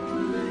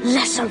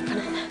 Let's open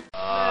it.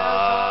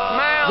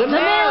 The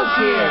mail's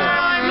here.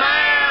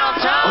 Mail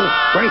time.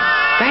 Oh, great.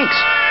 Thanks.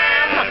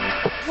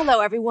 Hello,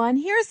 everyone.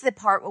 Here's the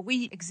part where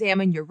we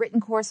examine your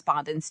written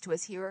correspondence to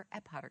us here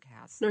at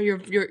Pottercast. No, your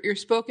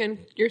spoken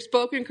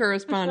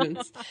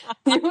correspondence.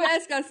 You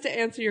ask us to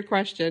answer your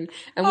question,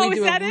 and we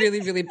do a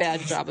really, really bad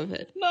job of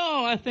it.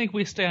 No, I think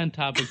we stay on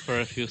topic for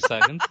a few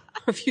seconds.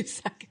 A few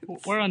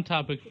seconds. We're on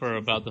topic for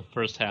about the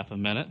first half a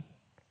minute.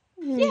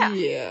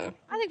 Yeah.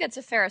 I think that's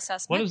a fair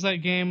assessment. What is that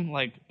game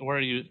like where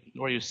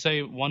you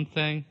say one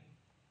thing?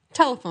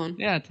 Telephone.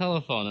 Yeah,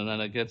 telephone, and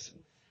then it gets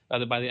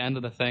by the end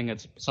of the thing,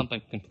 it's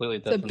something completely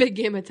different. It's a big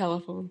game of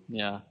telephone.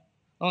 Yeah.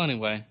 Well,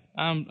 anyway,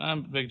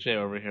 I'm Big J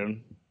over here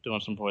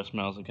doing some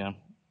voicemails again,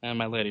 and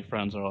my lady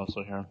friends are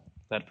also here.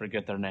 That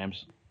forget their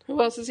names.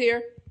 Who else is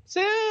here?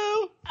 Sue.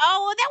 Oh,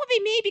 well, that would be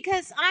me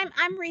because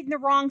I'm reading the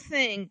wrong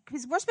thing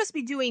because we're supposed to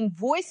be doing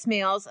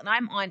voicemails and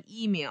I'm on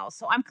email,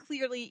 so I'm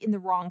clearly in the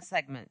wrong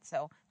segment.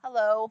 So,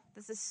 hello,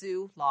 this is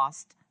Sue,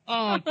 lost.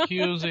 Oh,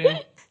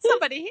 Cusey.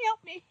 Somebody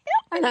help me.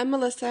 And I'm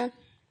Melissa.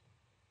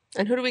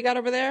 And who do we got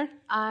over there?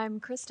 I'm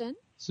Kristen.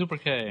 Super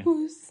K.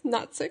 Who's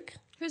not sick?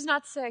 Who's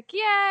not sick?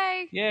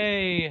 Yay!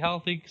 Yay,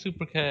 healthy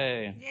Super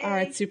K. Yay. All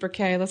right, Super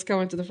K, let's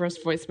go into the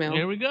first voicemail.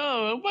 Here we go.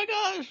 Oh, my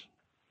gosh.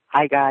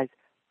 Hi, guys.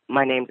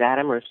 My name's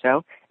Adam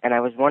Russo, and I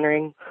was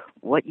wondering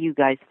what you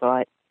guys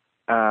thought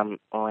on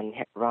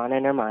Ron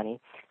and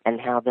Hermione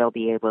and how they'll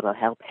be able to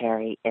help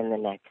Harry in the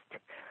next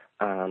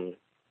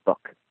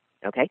book.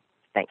 Okay?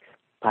 Thanks.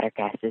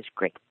 Pottercast is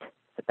great.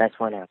 The best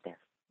one out there.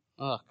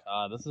 Oh,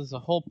 God, this is a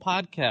whole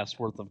podcast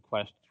worth of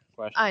questions.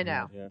 I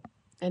know.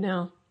 I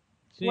know.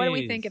 Jeez. What do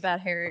we think about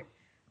Harry?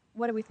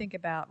 What do we think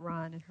about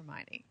Ron and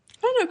Hermione?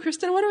 I don't know,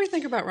 Kristen. What do we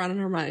think about Ron and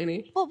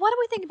Hermione? Well, what do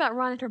we think about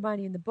Ron and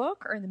Hermione in the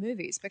book or in the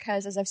movies?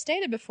 Because as I've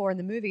stated before, in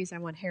the movies, I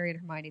want Harry and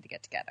Hermione to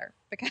get together.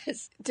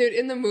 Because, dude,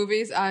 in the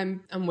movies,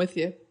 I'm with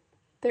you.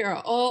 They are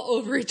all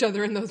over each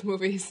other in those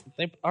movies.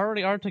 They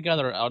already are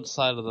together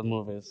outside of the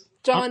movies.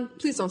 John,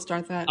 please don't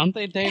start that. Aren't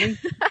they dating?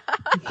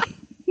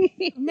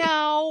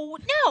 No.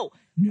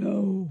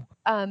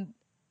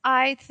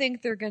 I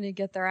think they're going to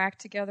get their act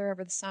together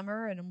over the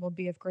summer and will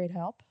be of great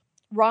help.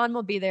 Ron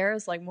will be there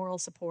as like moral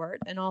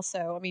support, and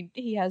also, I mean,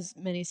 he has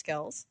many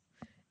skills,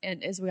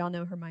 and as we all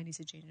know,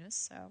 Hermione's a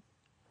genius. So,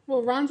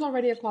 well, Ron's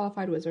already a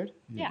qualified wizard.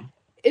 Yeah.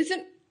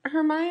 Isn't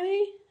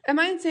Hermione? Am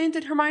I insane?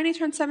 Did Hermione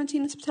turn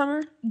 17 in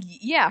September?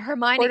 Yeah,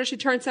 Hermione. Or does she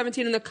turn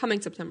 17 in the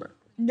coming September?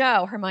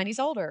 No, Hermione's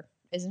older,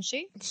 isn't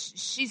she?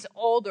 She's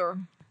older.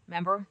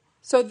 Remember?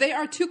 So they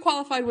are two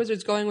qualified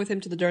wizards going with him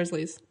to the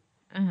Dursleys.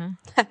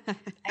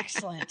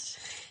 Excellent.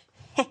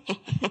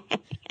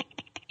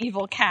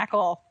 Evil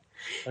cackle.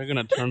 They're going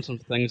to turn some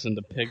things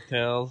into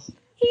pigtails.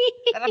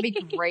 That'd be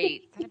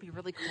great. That'd be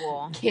really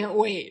cool. Can't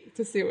wait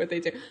to see what they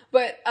do.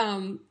 But,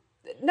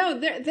 no,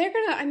 they're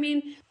going to, I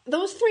mean,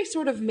 those three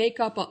sort of make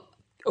up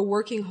a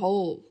working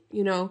whole,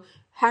 you know.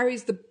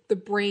 Harry's the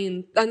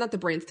brain, not the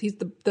brains, he's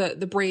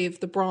the brave,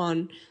 the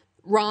brawn.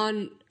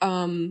 Ron,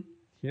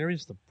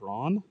 Harry's the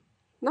brawn?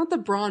 Not the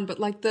brawn, but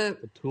like the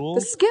tool?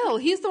 The skill.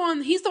 He's the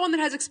one that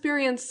has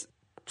experience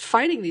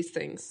fighting these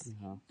things.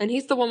 And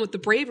he's the one with the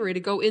bravery to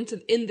go in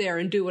there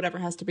and do whatever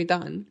has to be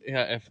done.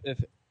 Yeah,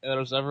 if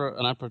there's ever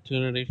an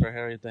opportunity for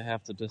Harry to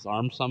have to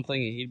disarm something,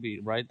 he'd be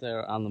right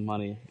there on the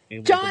money,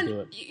 able John, to do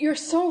it. You're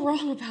so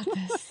wrong about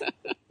this.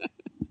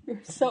 You're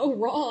so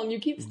wrong. You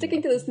keep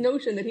sticking to this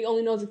notion that he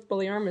only knows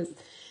Expelliarmus.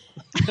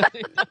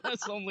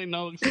 There's only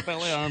no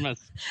Expelliarmus.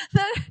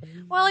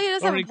 Well, he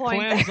does or have he a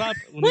point. clams up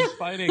when he's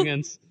fighting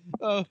against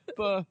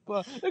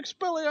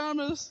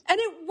Expelliarmus. And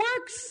it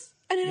works!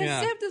 And it has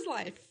Yeah. saved his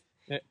life.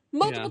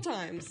 Multiple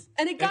times.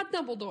 And it got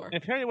Dumbledore.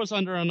 If Harry was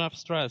under enough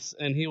stress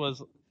and he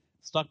was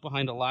stuck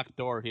behind a locked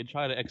door, he'd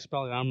try to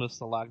Expelliarmus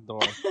the locked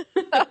door.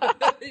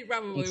 He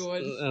probably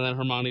would. And then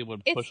Hermione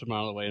would push him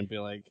out of the way and be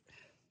like,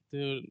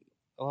 dude,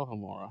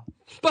 Alohomora.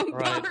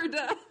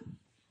 Bombarda!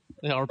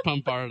 Yeah, or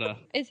Pumparda.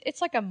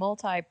 It's like a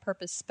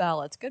multi-purpose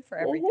spell. It's good for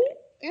everything.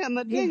 Yeah, in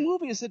the dang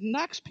movies, it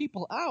knocks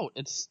people out.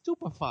 It's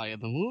stupefy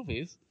in the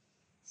movies.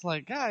 It's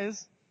like,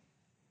 guys,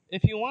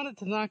 if you wanted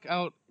to knock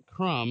out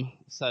Crumb,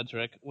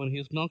 Cedric, when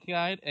he's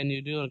milky-eyed and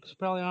you do an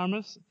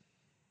Expelliarmus,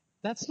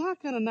 that's not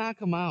going to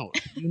knock him out.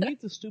 You need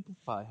to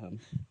stupefy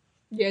him.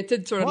 Yeah, it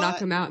did sort of knock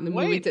him out in the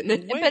movie, didn't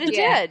it? But it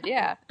did,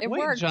 yeah. It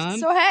worked. John,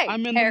 So, hey.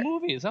 I'm in the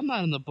movies. I'm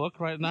not in the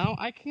book right now.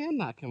 I can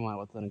knock him out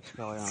with an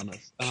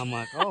Expelliarmus. And I'm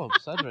like, oh,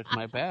 Cedric,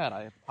 my bad.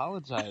 I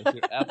apologize.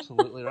 You're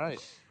absolutely right.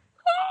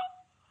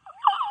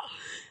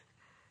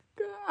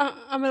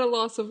 I'm at a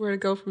loss of where to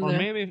go from Or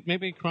there.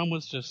 maybe Crumb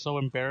was just so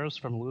embarrassed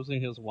from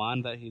losing his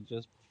wand that he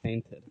just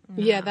fainted.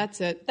 Yeah,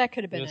 that's it. That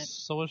could have He been was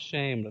so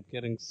ashamed of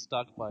getting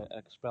stuck by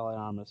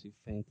Expelliarmus, he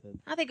fainted.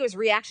 I think it was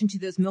reaction to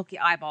those milky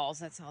eyeballs.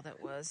 That's all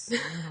that was. I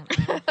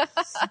don't know.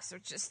 Six are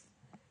just.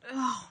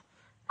 Oh,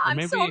 Or I'm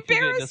maybe so if you get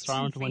embarrassed.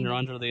 disarmed when you're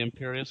under the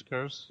Imperious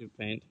Curse, you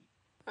faint.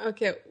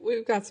 Okay,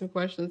 we've got some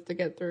questions to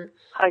get through.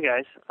 Hi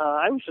guys,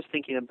 I was just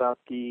thinking about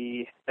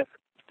the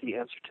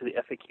answer to the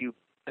FAQ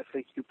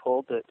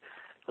poll that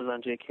was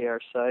on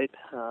JKR's site.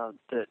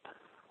 That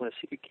when a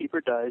secret keeper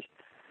dies,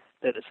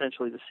 that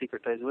essentially the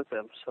secret dies with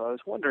them. So I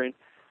was wondering,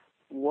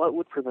 what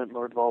would prevent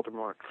Lord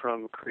Voldemort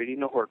from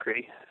creating a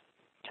Horcrux,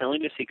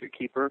 telling the secret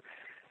keeper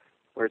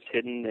where it's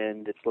hidden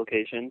and its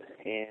location,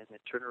 and then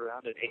turn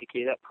around and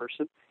AK that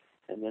person,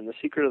 and then the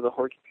secret of the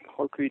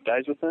Horcrux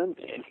dies with them,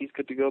 and he's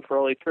good to go for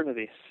all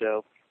eternity.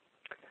 So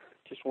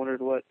just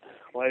wondered why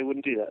he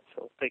wouldn't do that.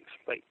 So thanks,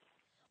 bye.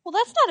 Well,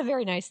 that's not a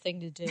very nice thing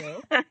to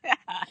do.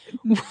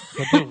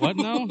 What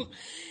now?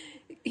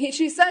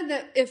 She said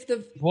that if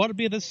What would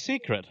be the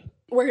secret?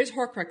 where his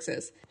Horcrux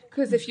is,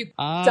 because if you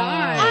Ah.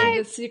 die,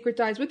 the secret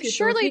dies with you.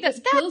 Surely so if he that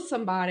just kills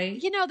somebody.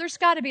 You know, there's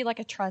got to be like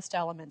a trust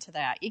element to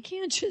that. You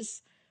can't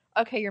just,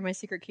 okay, you're my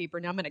secret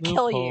keeper. Now I'm going to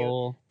kill you.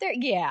 Loophole.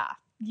 Yeah.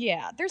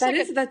 There's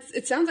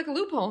It sounds like a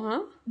loophole,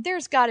 huh?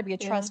 There's got to be a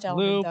trust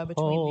element though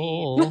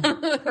between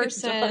the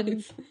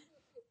person.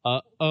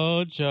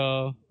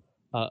 Joe.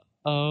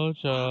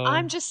 Joe.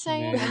 I'm just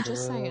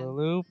saying.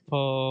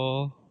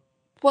 Loophole.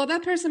 Well,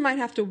 that person might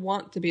have to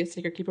want to be a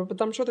secret keeper,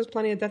 but I'm sure there's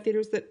plenty of Death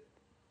Eaters that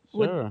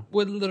Sure.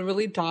 would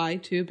literally die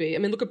to be. I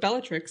mean, look at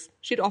Bellatrix.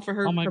 She'd offer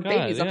her, Oh my her God,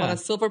 babies up on yeah. a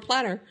silver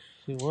platter.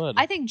 She would.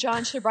 I think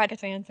John should write a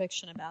fan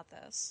fiction about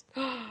this.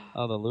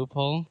 Oh, the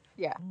loophole?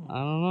 Yeah. I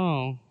don't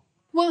know.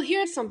 Well,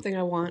 here's something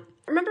I want.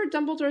 Remember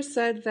Dumbledore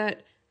said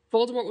that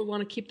Voldemort would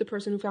want to keep the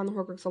person who found the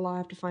Horcrux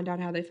alive to find out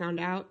how they found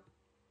out,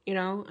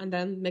 and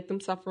then make them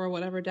suffer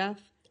whatever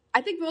death.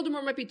 I think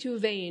Voldemort might be too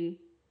vain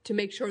to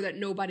make sure that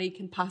nobody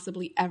can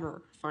possibly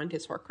ever find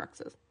his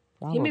Horcruxes.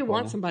 He may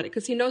want somebody,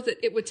 because he knows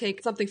that it would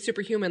take something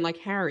superhuman like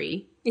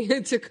Harry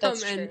to come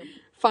and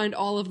find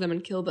all of them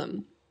and kill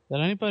them.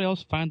 Did anybody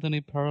else find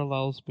any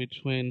parallels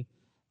between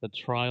the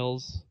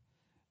trials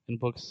in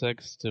Book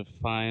 6 to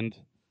find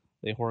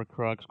the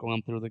Horcrux,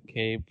 going through the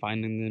cave,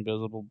 finding the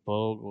invisible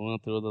bow, going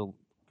through the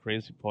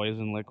crazy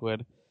poison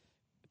liquid,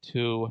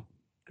 to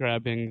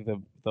grabbing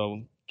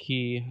the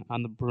key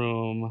on the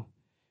broom,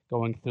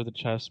 going through the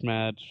chess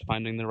match,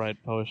 finding the right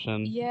potion,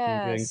 and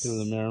getting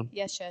through the mirror?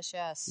 Yes.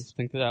 You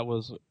think that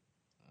was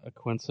a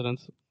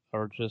coincidence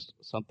or just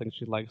something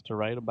she likes to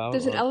write about?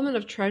 There's an element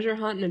of treasure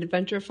hunt and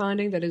adventure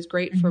finding that is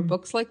great for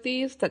books like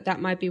these,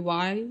 that might be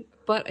why.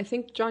 But I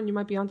think, John, you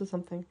might be onto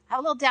something. I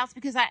have little doubts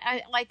because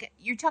I like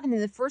you're talking in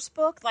the first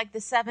book, like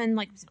the 7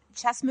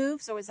 chess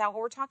moves. So is that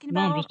what we're talking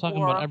about? No, I'm just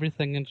talking about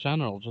everything in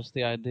general. Just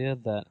the idea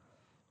that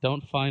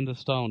don't find the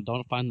stone.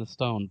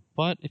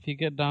 But if you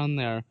get down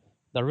there,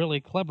 the really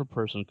clever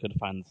person could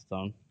find the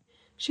stone.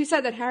 She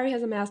said that Harry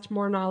has amassed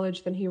more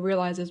knowledge than he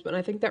realizes, but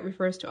I think that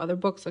refers to other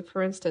books. Like,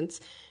 for instance,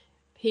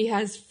 he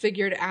has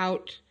figured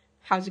out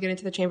how to get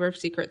into the Chamber of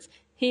Secrets.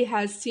 He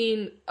has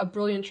seen a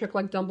brilliant trick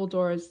like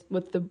Dumbledore's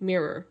with the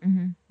mirror.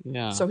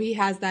 Yeah. So he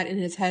has that in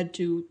his head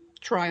to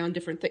try on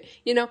different things.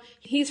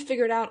 He's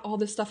figured out all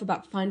this stuff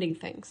about finding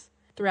things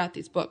throughout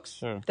these books.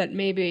 Sure. That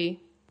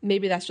maybe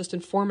that's just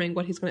informing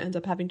what he's going to end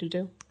up having to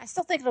do. I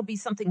still think it'll be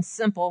something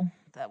simple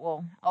that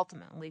will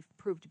ultimately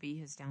prove to be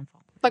his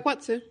downfall. Like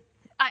what, Sue?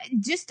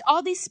 Just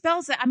all these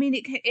spells.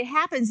 It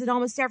happens in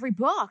almost every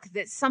book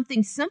that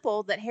something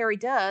simple that Harry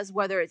does,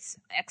 whether it's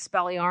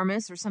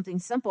Expelliarmus or something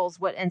simple, is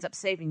what ends up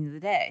saving the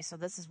day. So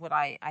this is what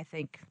I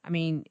think. I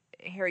mean,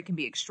 Harry can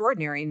be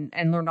extraordinary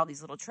and learn all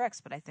these little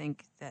tricks, but I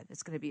think that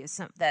it's going to be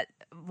that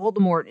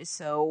Voldemort is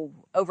so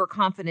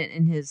overconfident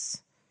in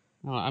his.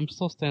 I'm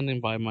still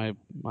standing by my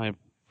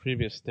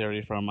previous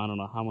theory from I don't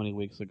know how many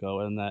weeks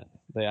ago, and that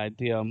the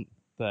idea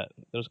that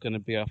there's going to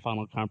be a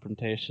final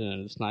confrontation,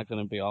 and it's not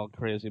going to be all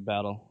crazy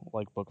battle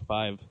like Book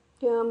 5.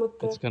 Yeah, I'm with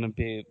It's going to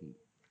be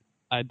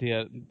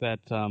idea that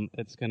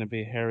it's going to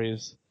be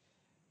Harry's,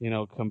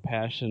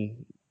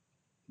 compassion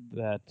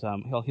that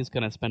he's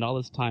going to spend all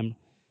his time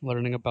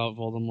learning about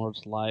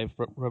Voldemort's life,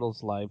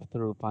 Riddle's life,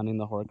 through finding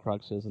the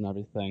Horcruxes and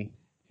everything.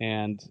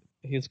 And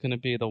he's going to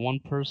be the one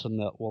person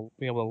that will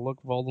be able to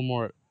look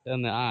Voldemort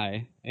in the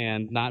eye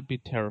and not be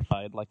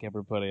terrified like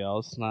everybody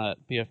else, not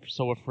be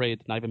so afraid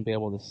to not even be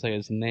able to say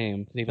his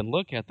name, to even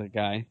look at the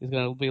guy. He's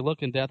going to be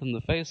looking death in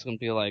the face and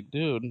be like,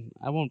 dude,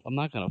 I'm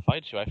not going to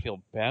fight you. I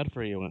feel bad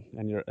for you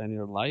and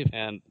your life.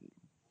 And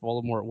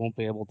Voldemort won't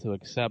be able to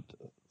accept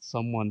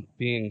someone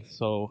being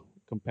so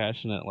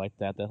compassionate like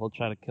that he'll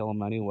try to kill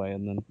him anyway,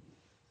 and then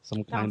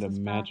some kind of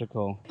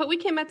magical... But we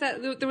came at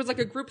that, there was like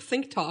a group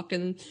think talk,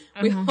 and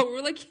we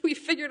were like, we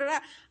figured it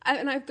out.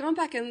 And I've gone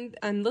back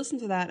and listened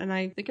to that, and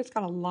I think it's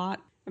got a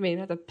lot... I mean, we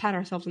have to pat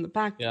ourselves on the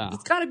back. Yeah.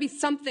 It's got to be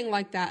something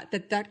like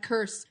that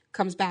curse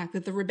comes back,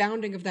 that the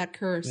rebounding of that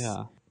curse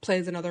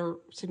plays another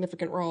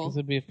significant role.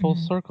 It'd be full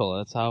circle.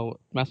 That's how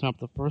messing up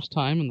the first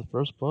time in the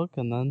first book,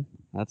 and then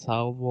that's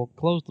how we'll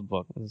close the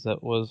book. Is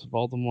that was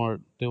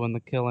Voldemort doing the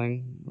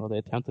killing, or the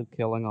attempted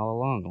killing all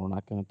along. We're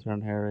not going to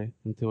turn Harry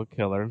into a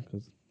killer,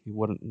 because he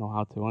wouldn't know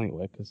how to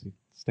anyway, because he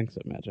stinks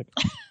at magic.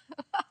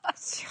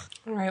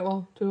 All right,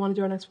 well, do we want to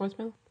do our next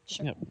voicemail?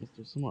 Sure. Yep, let's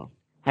do some more.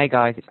 Hey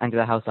guys, it's Andrew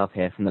the House Elf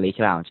here from the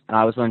Leaky Lounge, and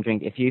I was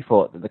wondering if you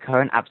thought that the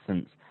current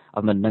absence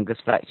of Mundungus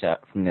Fletcher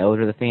from the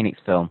Order of the Phoenix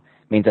film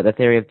means that the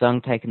theory of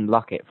Dung taking the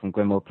locket from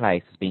Grimmauld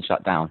Place has been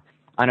shut down.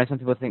 I know some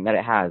people think that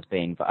it has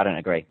been, but I don't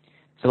agree.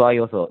 So what are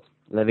your thoughts?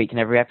 Live each and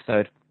every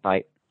episode.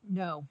 Bye.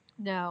 No.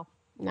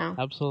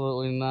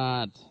 Absolutely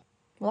not.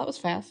 Well, that was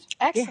fast.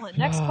 Excellent.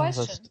 Next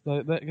question.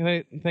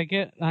 They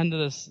get onto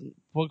this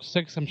book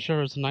 6. I'm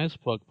sure it's a nice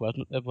book, but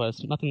it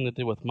has nothing to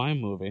do with my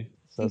movie,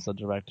 says the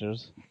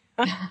directors.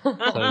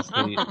 That's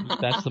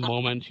the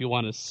moment you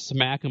want to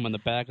smack him in the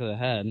back of the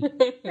head.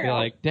 You're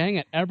like, dang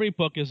it, every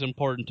book is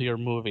important to your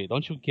movie.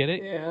 Don't you get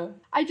it? Yeah.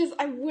 I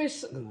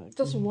wish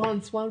just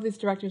once one of these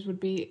directors would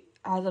be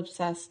as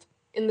obsessed,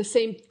 in the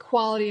same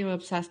quality of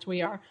obsessed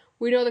we are.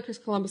 We know that Chris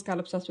Columbus got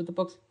obsessed with the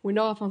books. We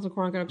know Alfonso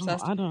Cuarón got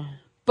obsessed. I know.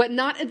 But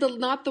not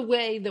the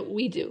way that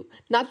we do.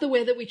 Not the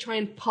way that we try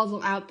and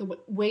puzzle out the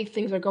way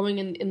things are going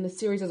in the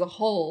series as a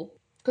whole.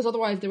 Because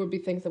otherwise there would be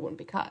things that wouldn't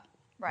be cut.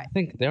 Right. I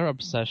think their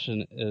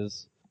obsession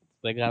is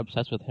they got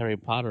obsessed with Harry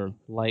Potter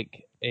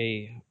like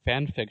a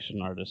fan fiction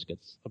artist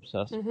gets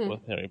obsessed with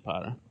Harry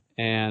Potter.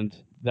 And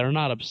they're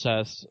not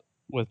obsessed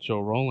with Joe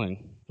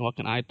Rowling. What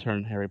can I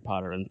turn Harry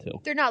Potter into?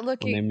 They're not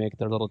looking... When they make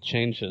their little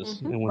changes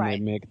and when they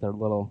make their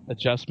little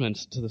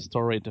adjustments to the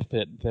story to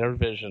fit their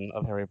vision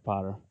of Harry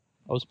Potter.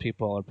 Those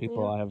people are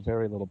people I have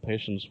very little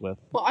patience with.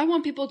 Well, I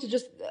want people to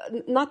just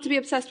not to be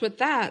obsessed with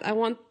that. I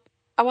want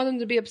them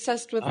to be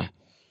obsessed with...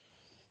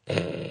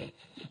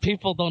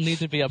 People don't need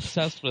to be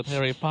obsessed with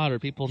Harry Potter.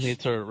 People need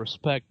to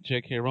respect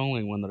J.K.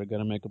 Rowling when they're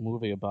going to make a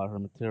movie about her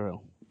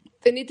material.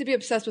 They need to be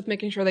obsessed with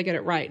making sure they get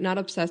it right, not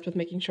obsessed with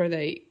making sure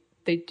they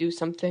do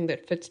something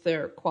that fits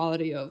their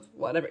quality of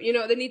whatever.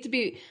 They need to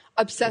be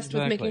obsessed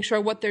with making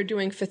sure what they're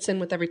doing fits in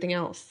with everything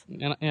else.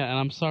 And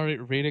I'm sorry,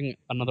 reading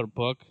another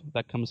book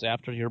that comes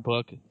after your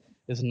book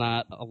is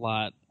not a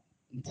lot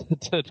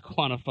to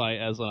quantify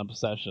as an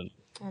obsession.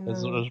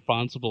 It's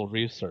responsible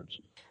research.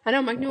 I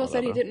know, Mike Newell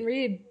said he didn't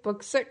read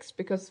book 6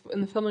 because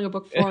in the filming of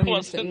book 4 it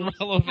wasn't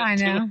relevant. I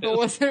know. It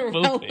wasn't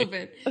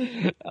relevant.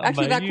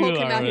 Actually, that quote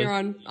came out here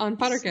on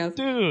Pottercast.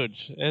 Dude,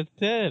 it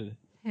did.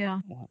 Yeah.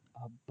 What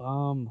a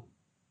bum.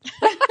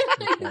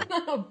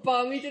 Not a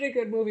bum. He did a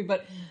good movie,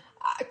 but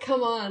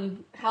come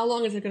on. How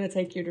long is it going to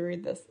take you to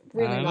read this?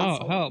 Really I know.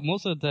 Hell,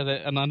 Melissa did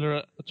it in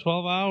under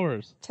 12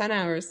 hours. 10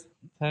 hours.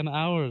 10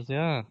 hours,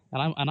 yeah.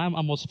 And I'm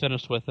almost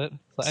finished with it.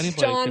 So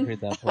anybody can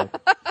read that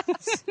book.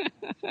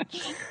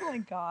 Oh my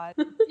God.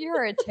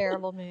 You're a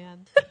terrible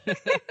man.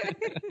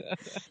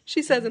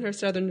 She says in her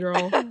southern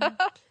drawl,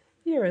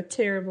 you're a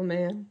terrible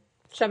man.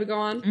 Shall we go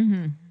on?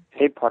 Mm-hmm.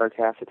 Hey,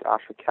 Pottercast. It's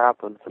Oscar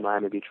Kaplan from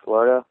Miami Beach,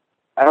 Florida.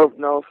 I don't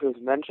know if it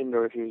was mentioned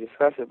or if you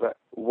discussed it, but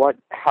what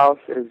house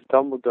is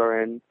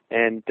Dumbledore in,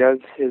 and does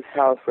his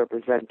house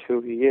represent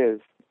who he is?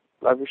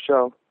 Love your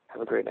show.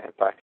 Have a great night.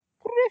 Bye.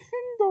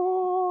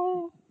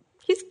 Gryffindor.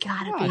 He's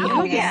gotta be.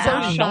 Oh, yeah.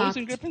 So shocked.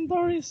 In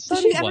Gryffindor,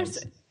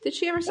 Did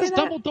she ever say that? It's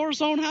Dumbledore's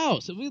own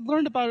house. We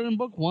learned about it in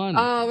book 1.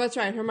 Oh, that's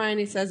right.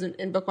 Hermione says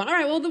in book 1. All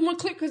right, well, then we'll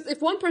click, because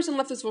if one person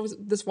left this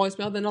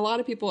voicemail, then a lot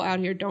of people out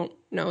here don't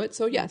know it.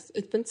 So, yes,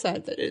 it's been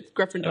said that it's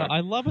Gryffindor.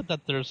 I love it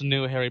that there's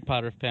new Harry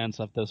Potter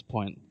fans at this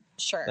point.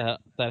 Sure.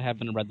 That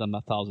haven't read them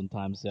 1,000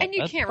 times yet. And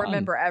you can't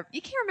remember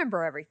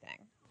everything.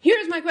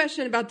 Here's my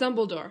question about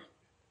Dumbledore.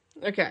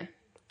 Okay.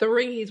 The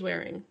ring he's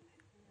wearing.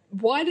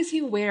 Why does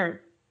he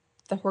wear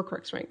the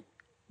Horcrux ring?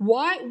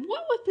 Why?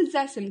 What would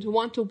possess him to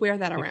want to wear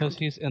that around? Because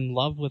he's in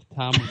love with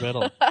Tom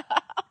Riddle.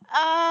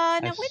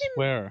 I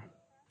swear.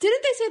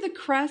 Didn't they say the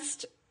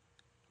crest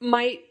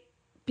might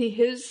be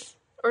his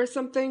or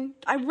something?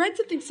 I read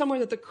something somewhere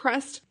that the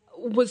crest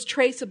was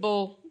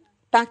traceable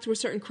back to a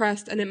certain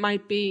crest, and it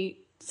might be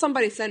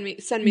somebody send me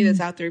this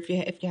out there if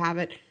you have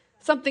it.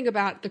 Something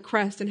about the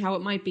crest and how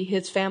it might be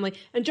his family.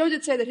 And Joe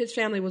did say that his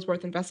family was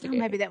worth investigating.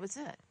 Maybe that was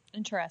it.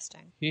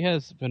 Interesting. He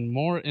has been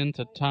more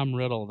into Tom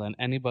Riddle than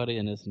anybody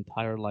in his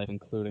entire life,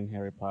 including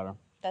Harry Potter.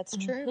 That's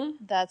true.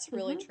 That's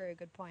really true.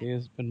 Good point. He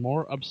has been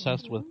more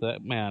obsessed with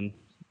that man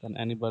than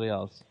anybody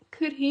else.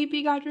 Could he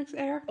be Godric's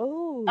heir?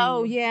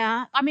 Oh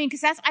yeah. I mean,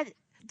 because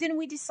didn't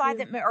we decide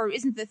that, or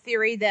isn't the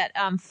theory that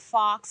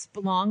Fawkes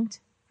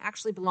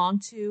actually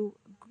belonged to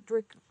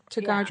Godric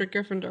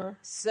Gryffindor?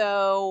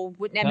 So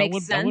wouldn't that make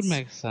sense? That would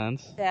make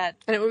sense. And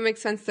it would make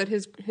sense that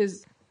his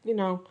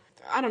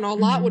I don't know, a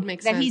lot would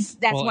make sense.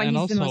 That's why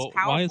he's the most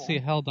powerful. Why is he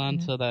held on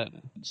to that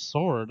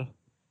sword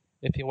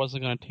if he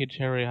wasn't going to teach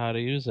Harry how to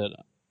use it,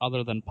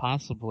 other than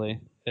possibly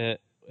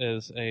it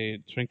is a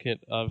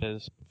trinket of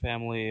his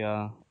family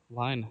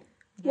line?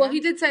 Well, he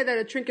did say that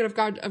a trinket of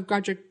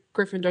Godric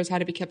Gryffindor's had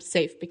to be kept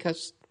safe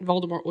because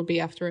Voldemort would be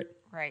after it.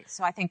 Right,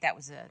 so I think that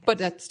was it. But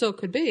that still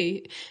could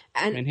be.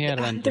 And he had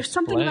it on there's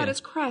something display. about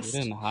his crest. He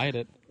didn't hide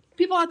it.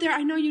 People out there,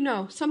 I know you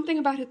know. Something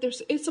about it. There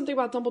is something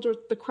about Dumbledore,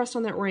 the crest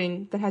on that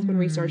ring that has been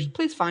researched.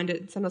 Please find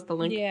it and send us the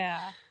link. Yeah.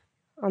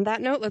 On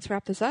that note, let's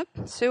wrap this up.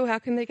 Sue, how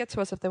can they get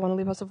to us if they want to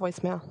leave us a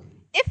voicemail?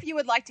 If you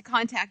would like to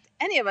contact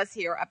any of us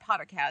here at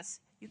Pottercast,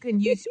 you can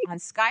use on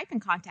Skype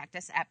and contact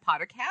us at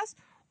Pottercast,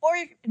 or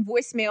in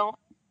voicemail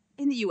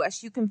in the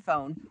U.S., you can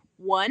phone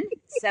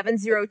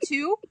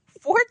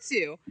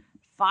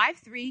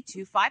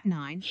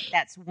 1-702-42-53259.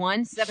 That's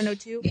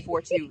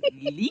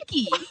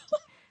 1-702-42-LEAKY.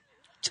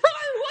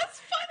 What's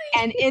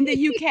funny? And in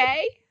the UK,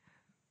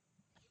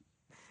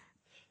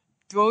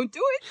 don't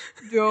do it.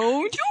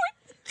 Don't do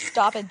it.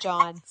 Stop it,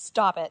 John.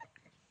 Stop it.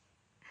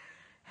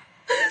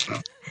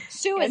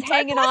 Sue is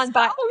hanging on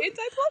by.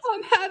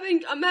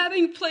 I'm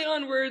having play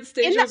on words.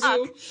 Deja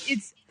vu.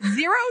 It's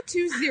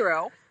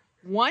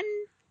 020-1.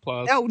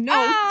 Plus. Oh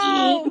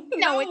no!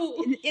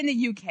 It's in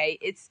the UK.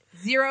 It's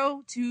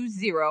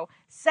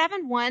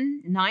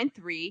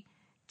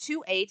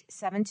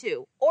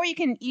 020-7193-2872. Or you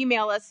can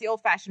email us the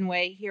old-fashioned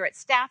way here at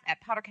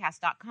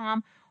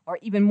staff@pottercast.com, or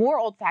even more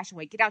old-fashioned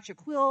way, get out your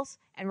quills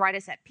and write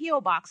us at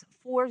P.O. Box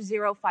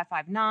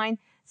 40559,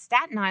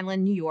 Staten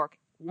Island, New York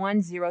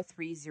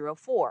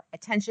 10304.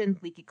 Attention,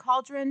 Leaky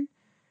Cauldron.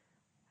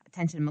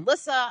 Attention,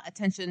 Melissa.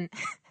 Attention,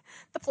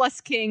 the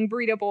Plus King,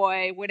 Burrito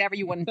Boy, whatever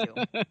you want to do.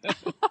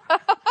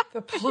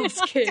 The Plus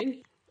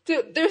King.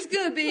 Dude, there's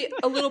going to be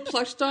a little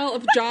plush doll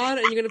of John,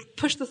 and you're going to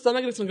push the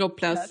stomach, and it's going to go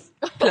plus.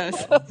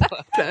 Press the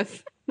play.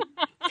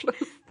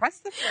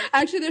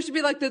 Actually, there should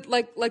be like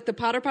the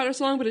Potter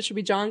song, but it should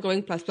be John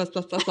going plus. Here's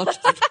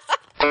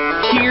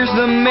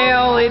the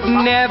mail, it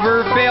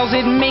never fails.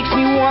 It makes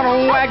me want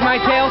to wag my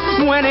tail.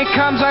 When it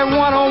comes, I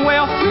want to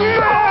wail.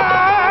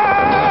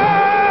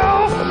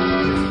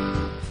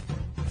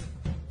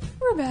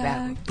 We're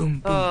back. Boom,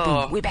 boom,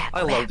 boom. We're back.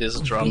 I love these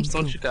drums.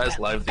 Don't you guys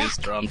love these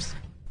drums?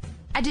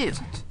 I do.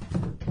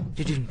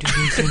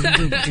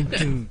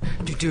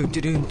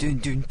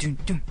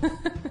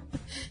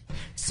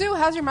 Sue,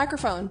 how's your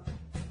microphone?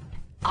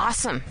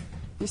 Awesome.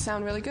 You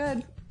sound really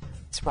good.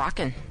 It's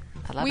rocking.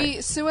 I love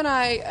it. Sue and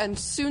I, and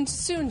soon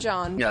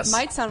John,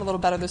 might sound a little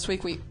better this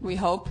week, we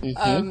hope.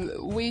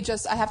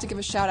 Mm-hmm. I have to give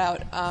a shout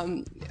out.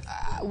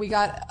 We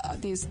got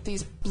these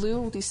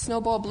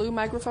Snowball Blue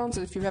microphones.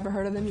 If you've ever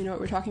heard of them, you know what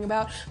we're talking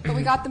about. But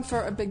we got them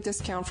for a big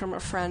discount from a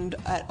friend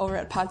over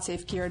at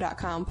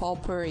podsafegear.com, Paul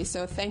Puri.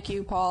 So thank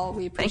you, Paul.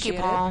 We appreciate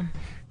it. Paul.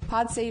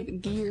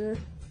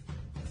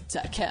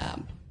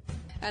 Podsafegear.com.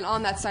 And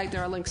on that site,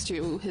 there are links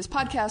to his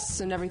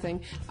podcasts and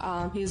everything.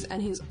 He's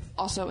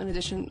also, in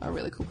addition, a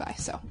really cool guy.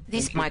 So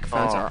these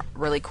microphones are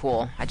really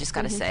cool. I just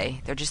got to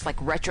say, they're just like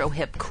retro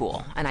hip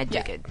cool, and I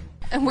dig it.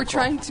 And we're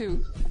trying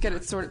to get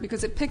it sorted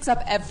because it picks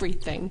up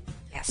everything.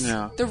 Yes.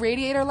 Yeah. The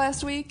radiator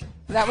last week,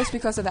 that was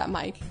because of that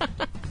mic.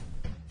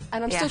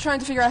 And I'm still trying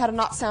to figure out how to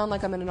not sound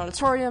like I'm in an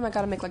auditorium. I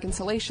got to make like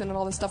insulation and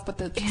all this stuff, but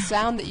the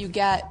sound that you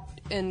get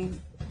in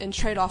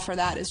trade-off for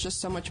that is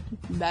just so much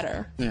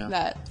better.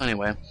 Yeah.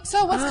 Anyway.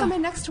 So what's coming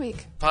next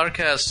week?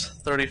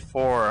 Podcast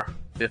 34.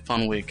 Be a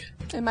fun week.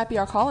 It might be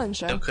our call-in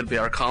show. It could be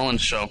our call-in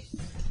show.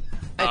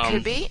 It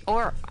could be.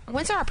 Or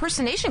when's our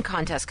impersonation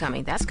contest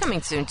coming? That's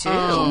coming soon too.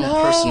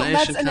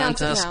 Impersonation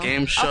contest,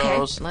 game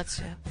shows. Okay,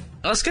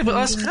 let's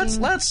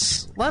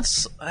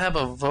have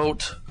a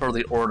vote for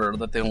the order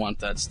that they want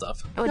that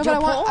stuff. No, but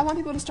I want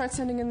people to start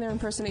sending in their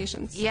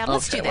impersonations. Yeah,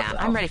 let's do that.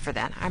 I'm ready for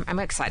that. I'm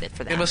excited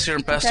for that. Give us your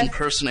best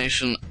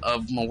impersonation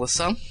of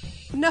Melissa.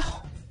 No.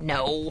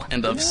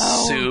 And of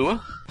Sue.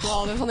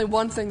 Well, there's only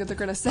one thing that they're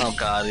going to say. Oh,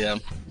 God, yeah.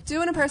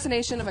 Do an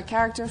impersonation of a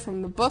character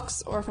from the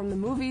books or from the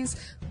movies.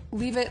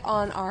 Leave it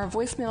on our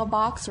voicemail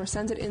box or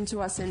send it in to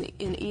us in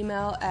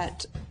email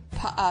at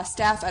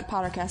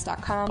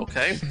staff@pottercast.com.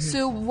 Okay.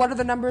 Sue, what are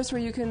the numbers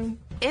where you can...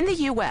 In the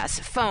U.S.,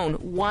 phone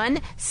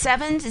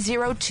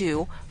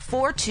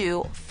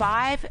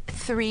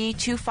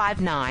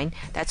 1-702-42-53259.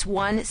 That's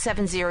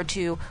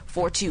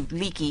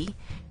 1-702-42-LEAKY.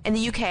 In the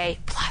U.K.,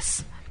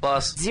 plus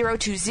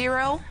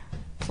 020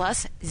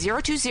 plus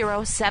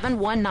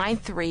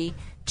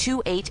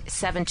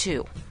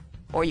 020-7193-2872.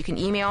 Or you can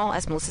email,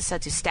 as Melissa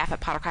said, to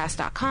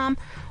staff@pottercast.com,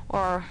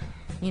 or,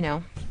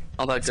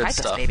 all that good Skype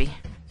stuff. us, baby.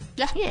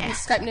 Yeah.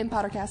 Skype name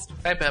Pottercast.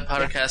 Skype at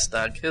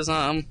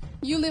pottercast.kism.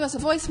 You leave us a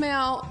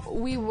voicemail.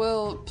 We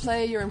will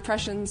play your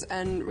impressions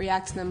and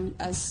react to them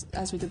as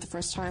we did the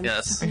first time.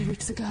 Yes. 3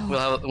 weeks ago.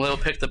 We'll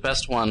pick the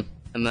best one,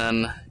 and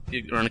then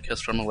you earn a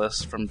kiss from a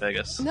list from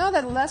Vegas. No,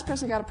 that last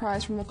person got a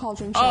prize from the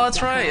Cauldron Shop. Oh,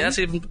 that's right. That's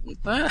even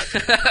better.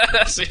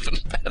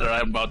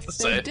 I'm about to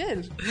say. They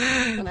did,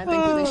 and I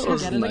think that they should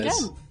get it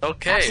again.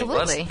 Okay, Absolutely.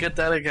 let's get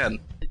that again.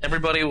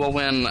 Everybody will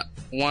win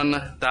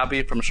one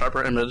Dobby from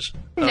Sharper Image.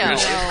 No.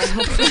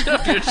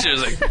 Of your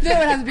choosing. There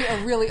would have to be a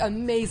really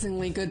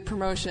amazingly good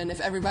promotion if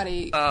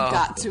everybody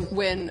got to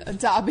win a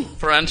Dobby.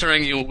 For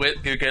entering, you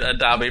get a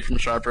Dobby from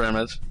Sharper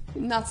Image.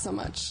 Not so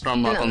much.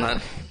 From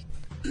MuggleNet.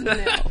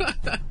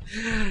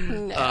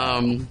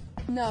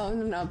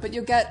 No. But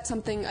you'll get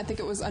something. I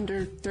think it was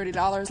under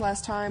 $30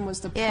 last time.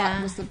 Was the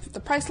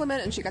price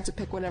limit, and she got to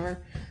pick whatever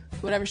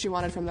she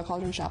wanted from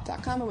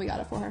thecauldronshop.com, and we got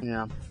it for her.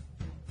 Yeah.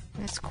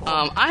 That's cool.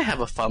 I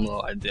have a fun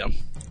little idea.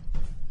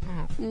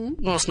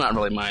 Well, it's not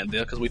really my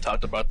idea because we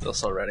talked about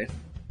this already.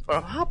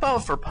 But how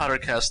about for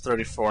Pottercast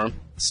 34,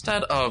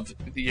 instead of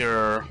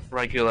your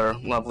regular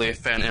lovely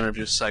fan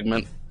interview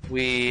segment,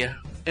 we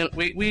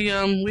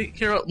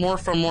hear more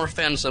from more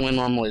fans than we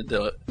normally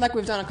do it. Like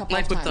we've done a couple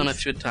of times. Like we've done a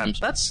few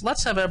times.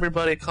 Let's have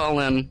everybody call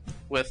in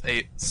with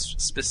a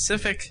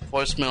specific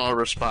voicemail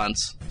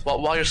response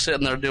while you're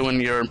sitting there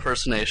doing your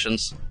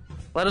impersonations.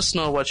 Let us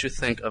know what you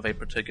think of a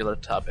particular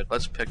topic.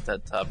 Let's pick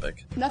that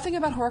topic. Nothing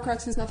about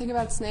Horcruxes, nothing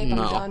about Snape.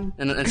 No. I'm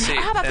done. And see,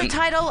 how about the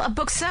title of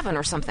Book 7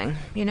 or something?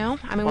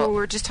 I mean, we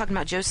were just talking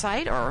about Joe's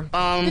site, or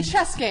the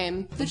chess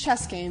game. The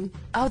chess game.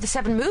 Oh, the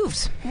 7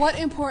 moves. What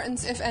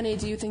importance, if any,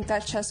 do you think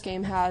that chess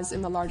game has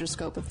in the larger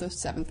scope of the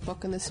 7th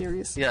book in the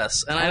series?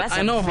 Yes, and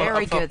I know of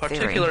a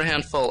particular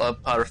handful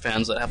of Potter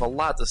fans that have a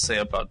lot to say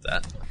about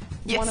that.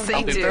 Yes, they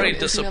I'll be do. very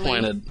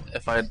disappointed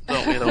if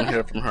we don't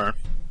hear from her.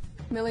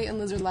 Millie and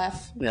Lizard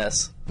Laugh.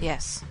 Yes.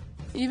 Yes.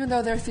 Even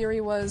though their theory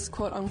was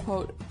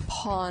quote-unquote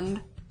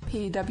pawned,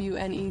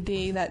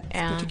 P-W-N-E-D, that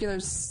particular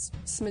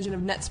smidgen of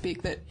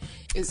NetSpeak that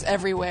is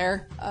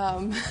everywhere.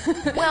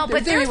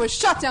 Their theory was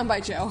shot down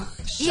by Joe.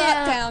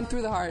 Shot down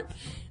through the heart.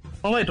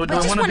 Oh wait, do but I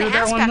just want to do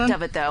that one then? one aspect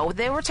of it, though.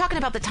 They were talking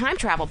about the time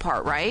travel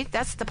part, right?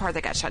 That's the part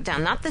that got shut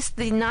down. Not the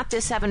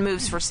 7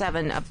 moves for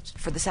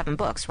the 7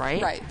 books,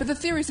 right? Right. But the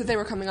theories that they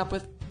were coming up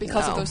with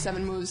because of those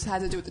 7 moves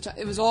had to do with the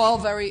it was all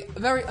very,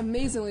 very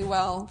amazingly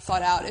well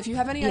thought out. If you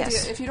have any idea,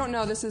 if you don't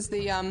know, this is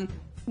the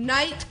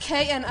Knight,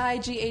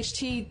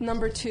 K-N-I-G-H-T,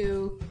 number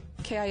 2,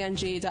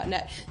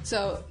 KING.net.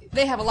 So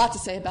they have a lot to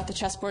say about the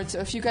chessboard. So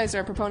if you guys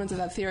are proponents of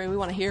that theory, we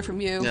want to hear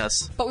from you.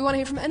 Yes. But we want to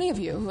hear from any of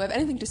you who have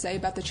anything to say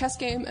about the chess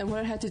game and what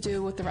it had to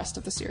do with the rest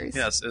of the series.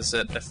 Yes. Is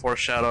it a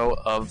foreshadow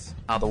of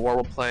how the war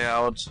will play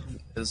out?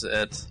 Is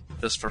it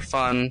just for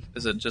fun?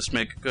 Is it just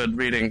make good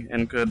reading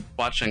and good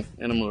watching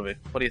in a movie?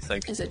 What do you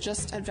think? Is it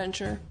just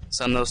adventure?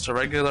 Send those to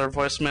regular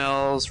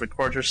voicemails,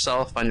 record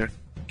yourself on your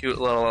cute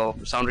little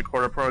sound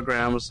recorder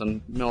programs,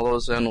 and mail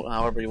those in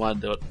however you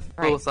want to do it.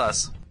 Right. Go with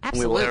us.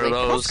 Absolutely. And we will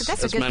air those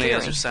That's a as good many theory.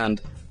 as you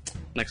send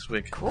next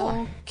week.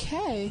 Cool.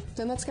 Okay.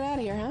 Then let's get out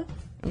of here, huh?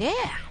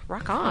 Yeah.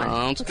 Rock on.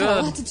 Sounds We've got a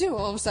good. lot to do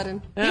all of a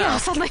sudden. Yeah,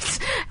 suddenly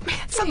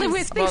we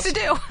have things to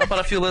do. How about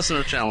a few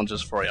listener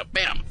challenges for you?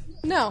 Bam!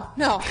 No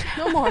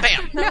more.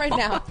 Bam! Not right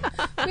now.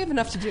 We have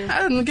enough to do.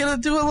 I didn't get to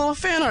do a little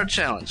fan art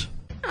challenge.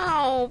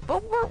 Oh,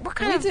 but we're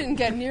kind of... We didn't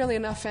get nearly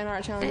enough fan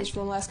art challenges for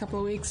the last couple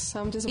of weeks,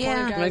 so I'm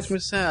disappointed, guys. It makes me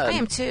sad. I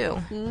am too.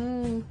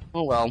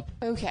 Oh well.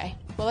 Okay.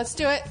 Well, let's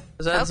do it.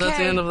 Is that the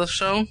end of the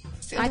show?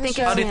 I think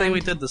How do you think we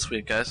did this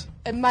week, guys?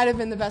 It might have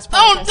been the best Oh,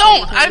 podcast.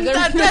 don't! I'm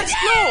not. That's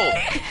no.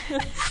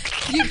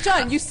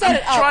 You set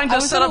it up. Trying to I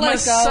was set gonna up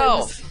let it go.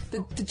 myself.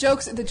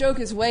 The joke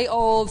is way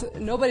old.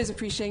 Nobody's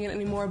appreciating it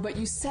anymore. But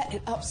you set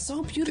it up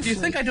so beautifully. If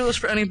you think I do this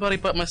for anybody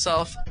but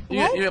myself, you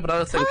have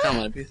another thing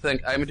coming. If you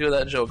think I'm gonna do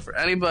that joke for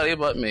anybody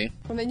but me,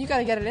 well, then you got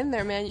to get it in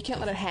there, man. You can't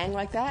let it hang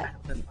like that.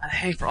 I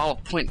hang for all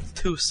of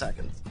 0.2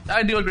 seconds.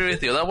 I do agree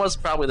with you. That was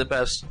probably the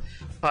best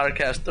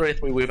podcast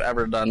 33 we've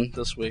ever done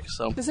this week.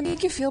 So does it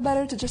make you feel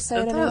better to just say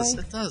it anyway?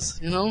 It does.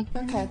 You know.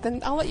 Okay, then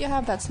I'll let you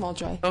have that small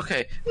joy.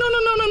 Okay. No.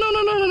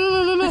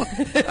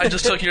 I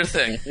just took your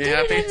thing. You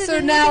happy? So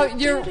now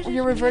you're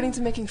reverting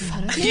to making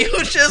fun of me?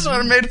 You just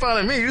made fun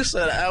of me. You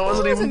said I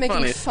wasn't even making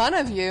funny. fun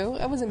of you.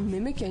 I wasn't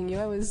mimicking you.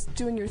 I was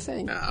doing your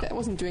thing. I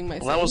wasn't doing my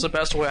thing. Well, that was the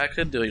best way I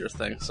could do your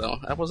thing, so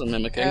I wasn't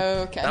mimicking.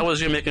 Okay. That was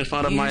you making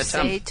fun of my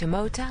attempt. You say to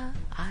Mota,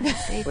 I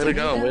say Way to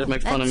go. Way to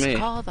make fun of me. Let's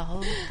call the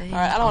whole thing. All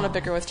right, I don't want to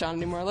bicker with John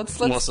anymore. Let's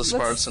Melissa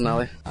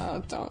Spartanelli.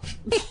 Don't.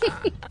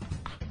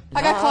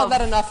 I got called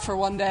that enough for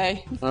one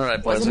day. All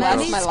right, boys. Was the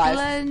rest of my life.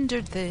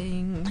 Splendid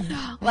thing.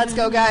 Let's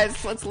go,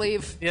 guys. Let's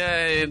leave.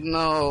 Yay!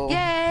 No.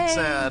 Yay!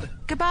 Sad.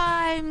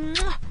 Goodbye.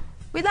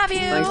 We love you.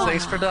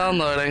 Thanks for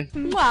downloading.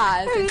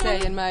 Mwah, as they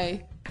say in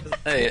my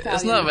Hey,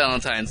 it's not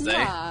Valentine's Day.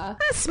 Nah.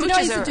 You know,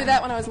 I used to do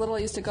that when I was little. I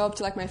used to go up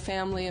to like my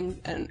family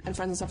and friends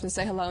and stuff and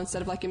say hello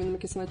instead of like giving them a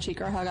kiss on the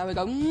cheek or a hug. I would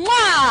go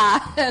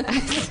mwah,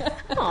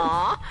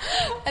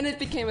 and it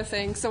became a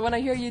thing. So when I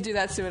hear you do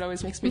that, Sue, it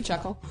always makes me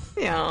chuckle.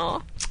 Yeah.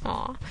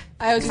 Aw.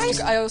 I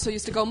also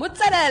used to go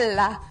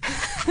mozzarella.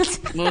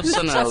 Mozzarella.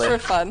 Just for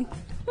fun.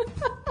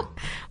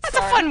 That's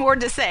a fun word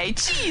to say.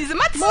 Cheese,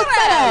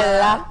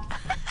 mozzarella.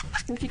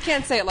 If you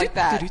can't say it like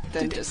that,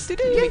 then just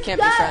we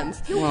can't be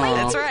friends.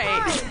 That's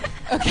right.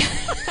 Okay.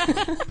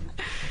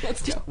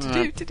 Let's go.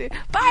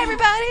 Bye,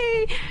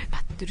 everybody.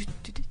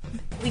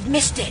 We've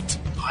missed it.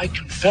 I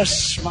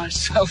confess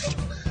myself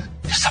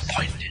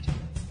disappointed.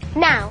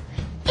 Now,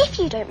 if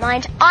you don't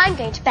mind, I'm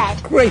going to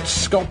bed. Great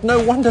Scott,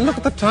 no wonder. Look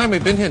at the time.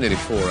 We've been here nearly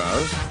 4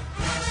 hours.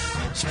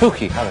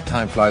 Spooky how the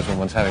time flies when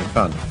one's having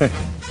fun.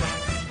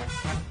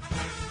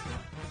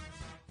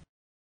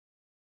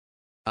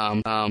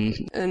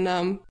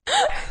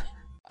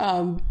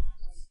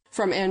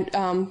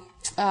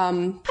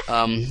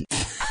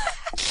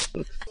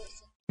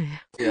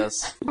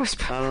 Yes.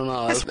 I don't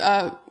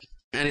know.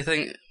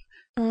 Anything?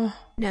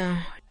 No.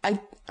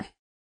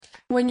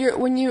 When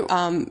you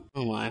Oh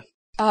my.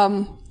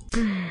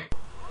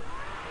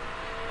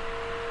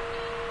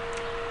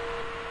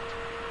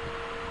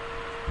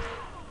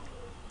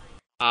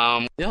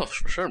 Yeah,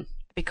 for sure.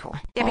 That'd be cool.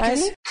 Yeah,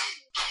 because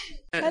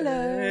Hello.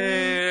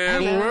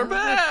 And we're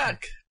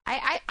back.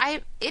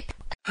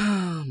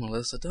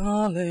 Melissa,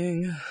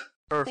 darling.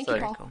 Perfect.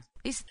 Thank you, Paul.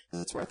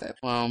 That's worth it.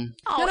 Oh,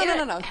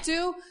 No.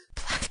 Do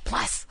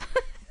plus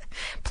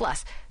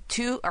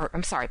 2. Or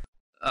I'm sorry.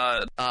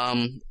 It's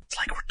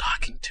like we're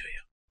talking to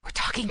you. We're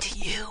talking to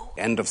you.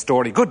 End of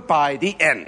story. Goodbye. The end.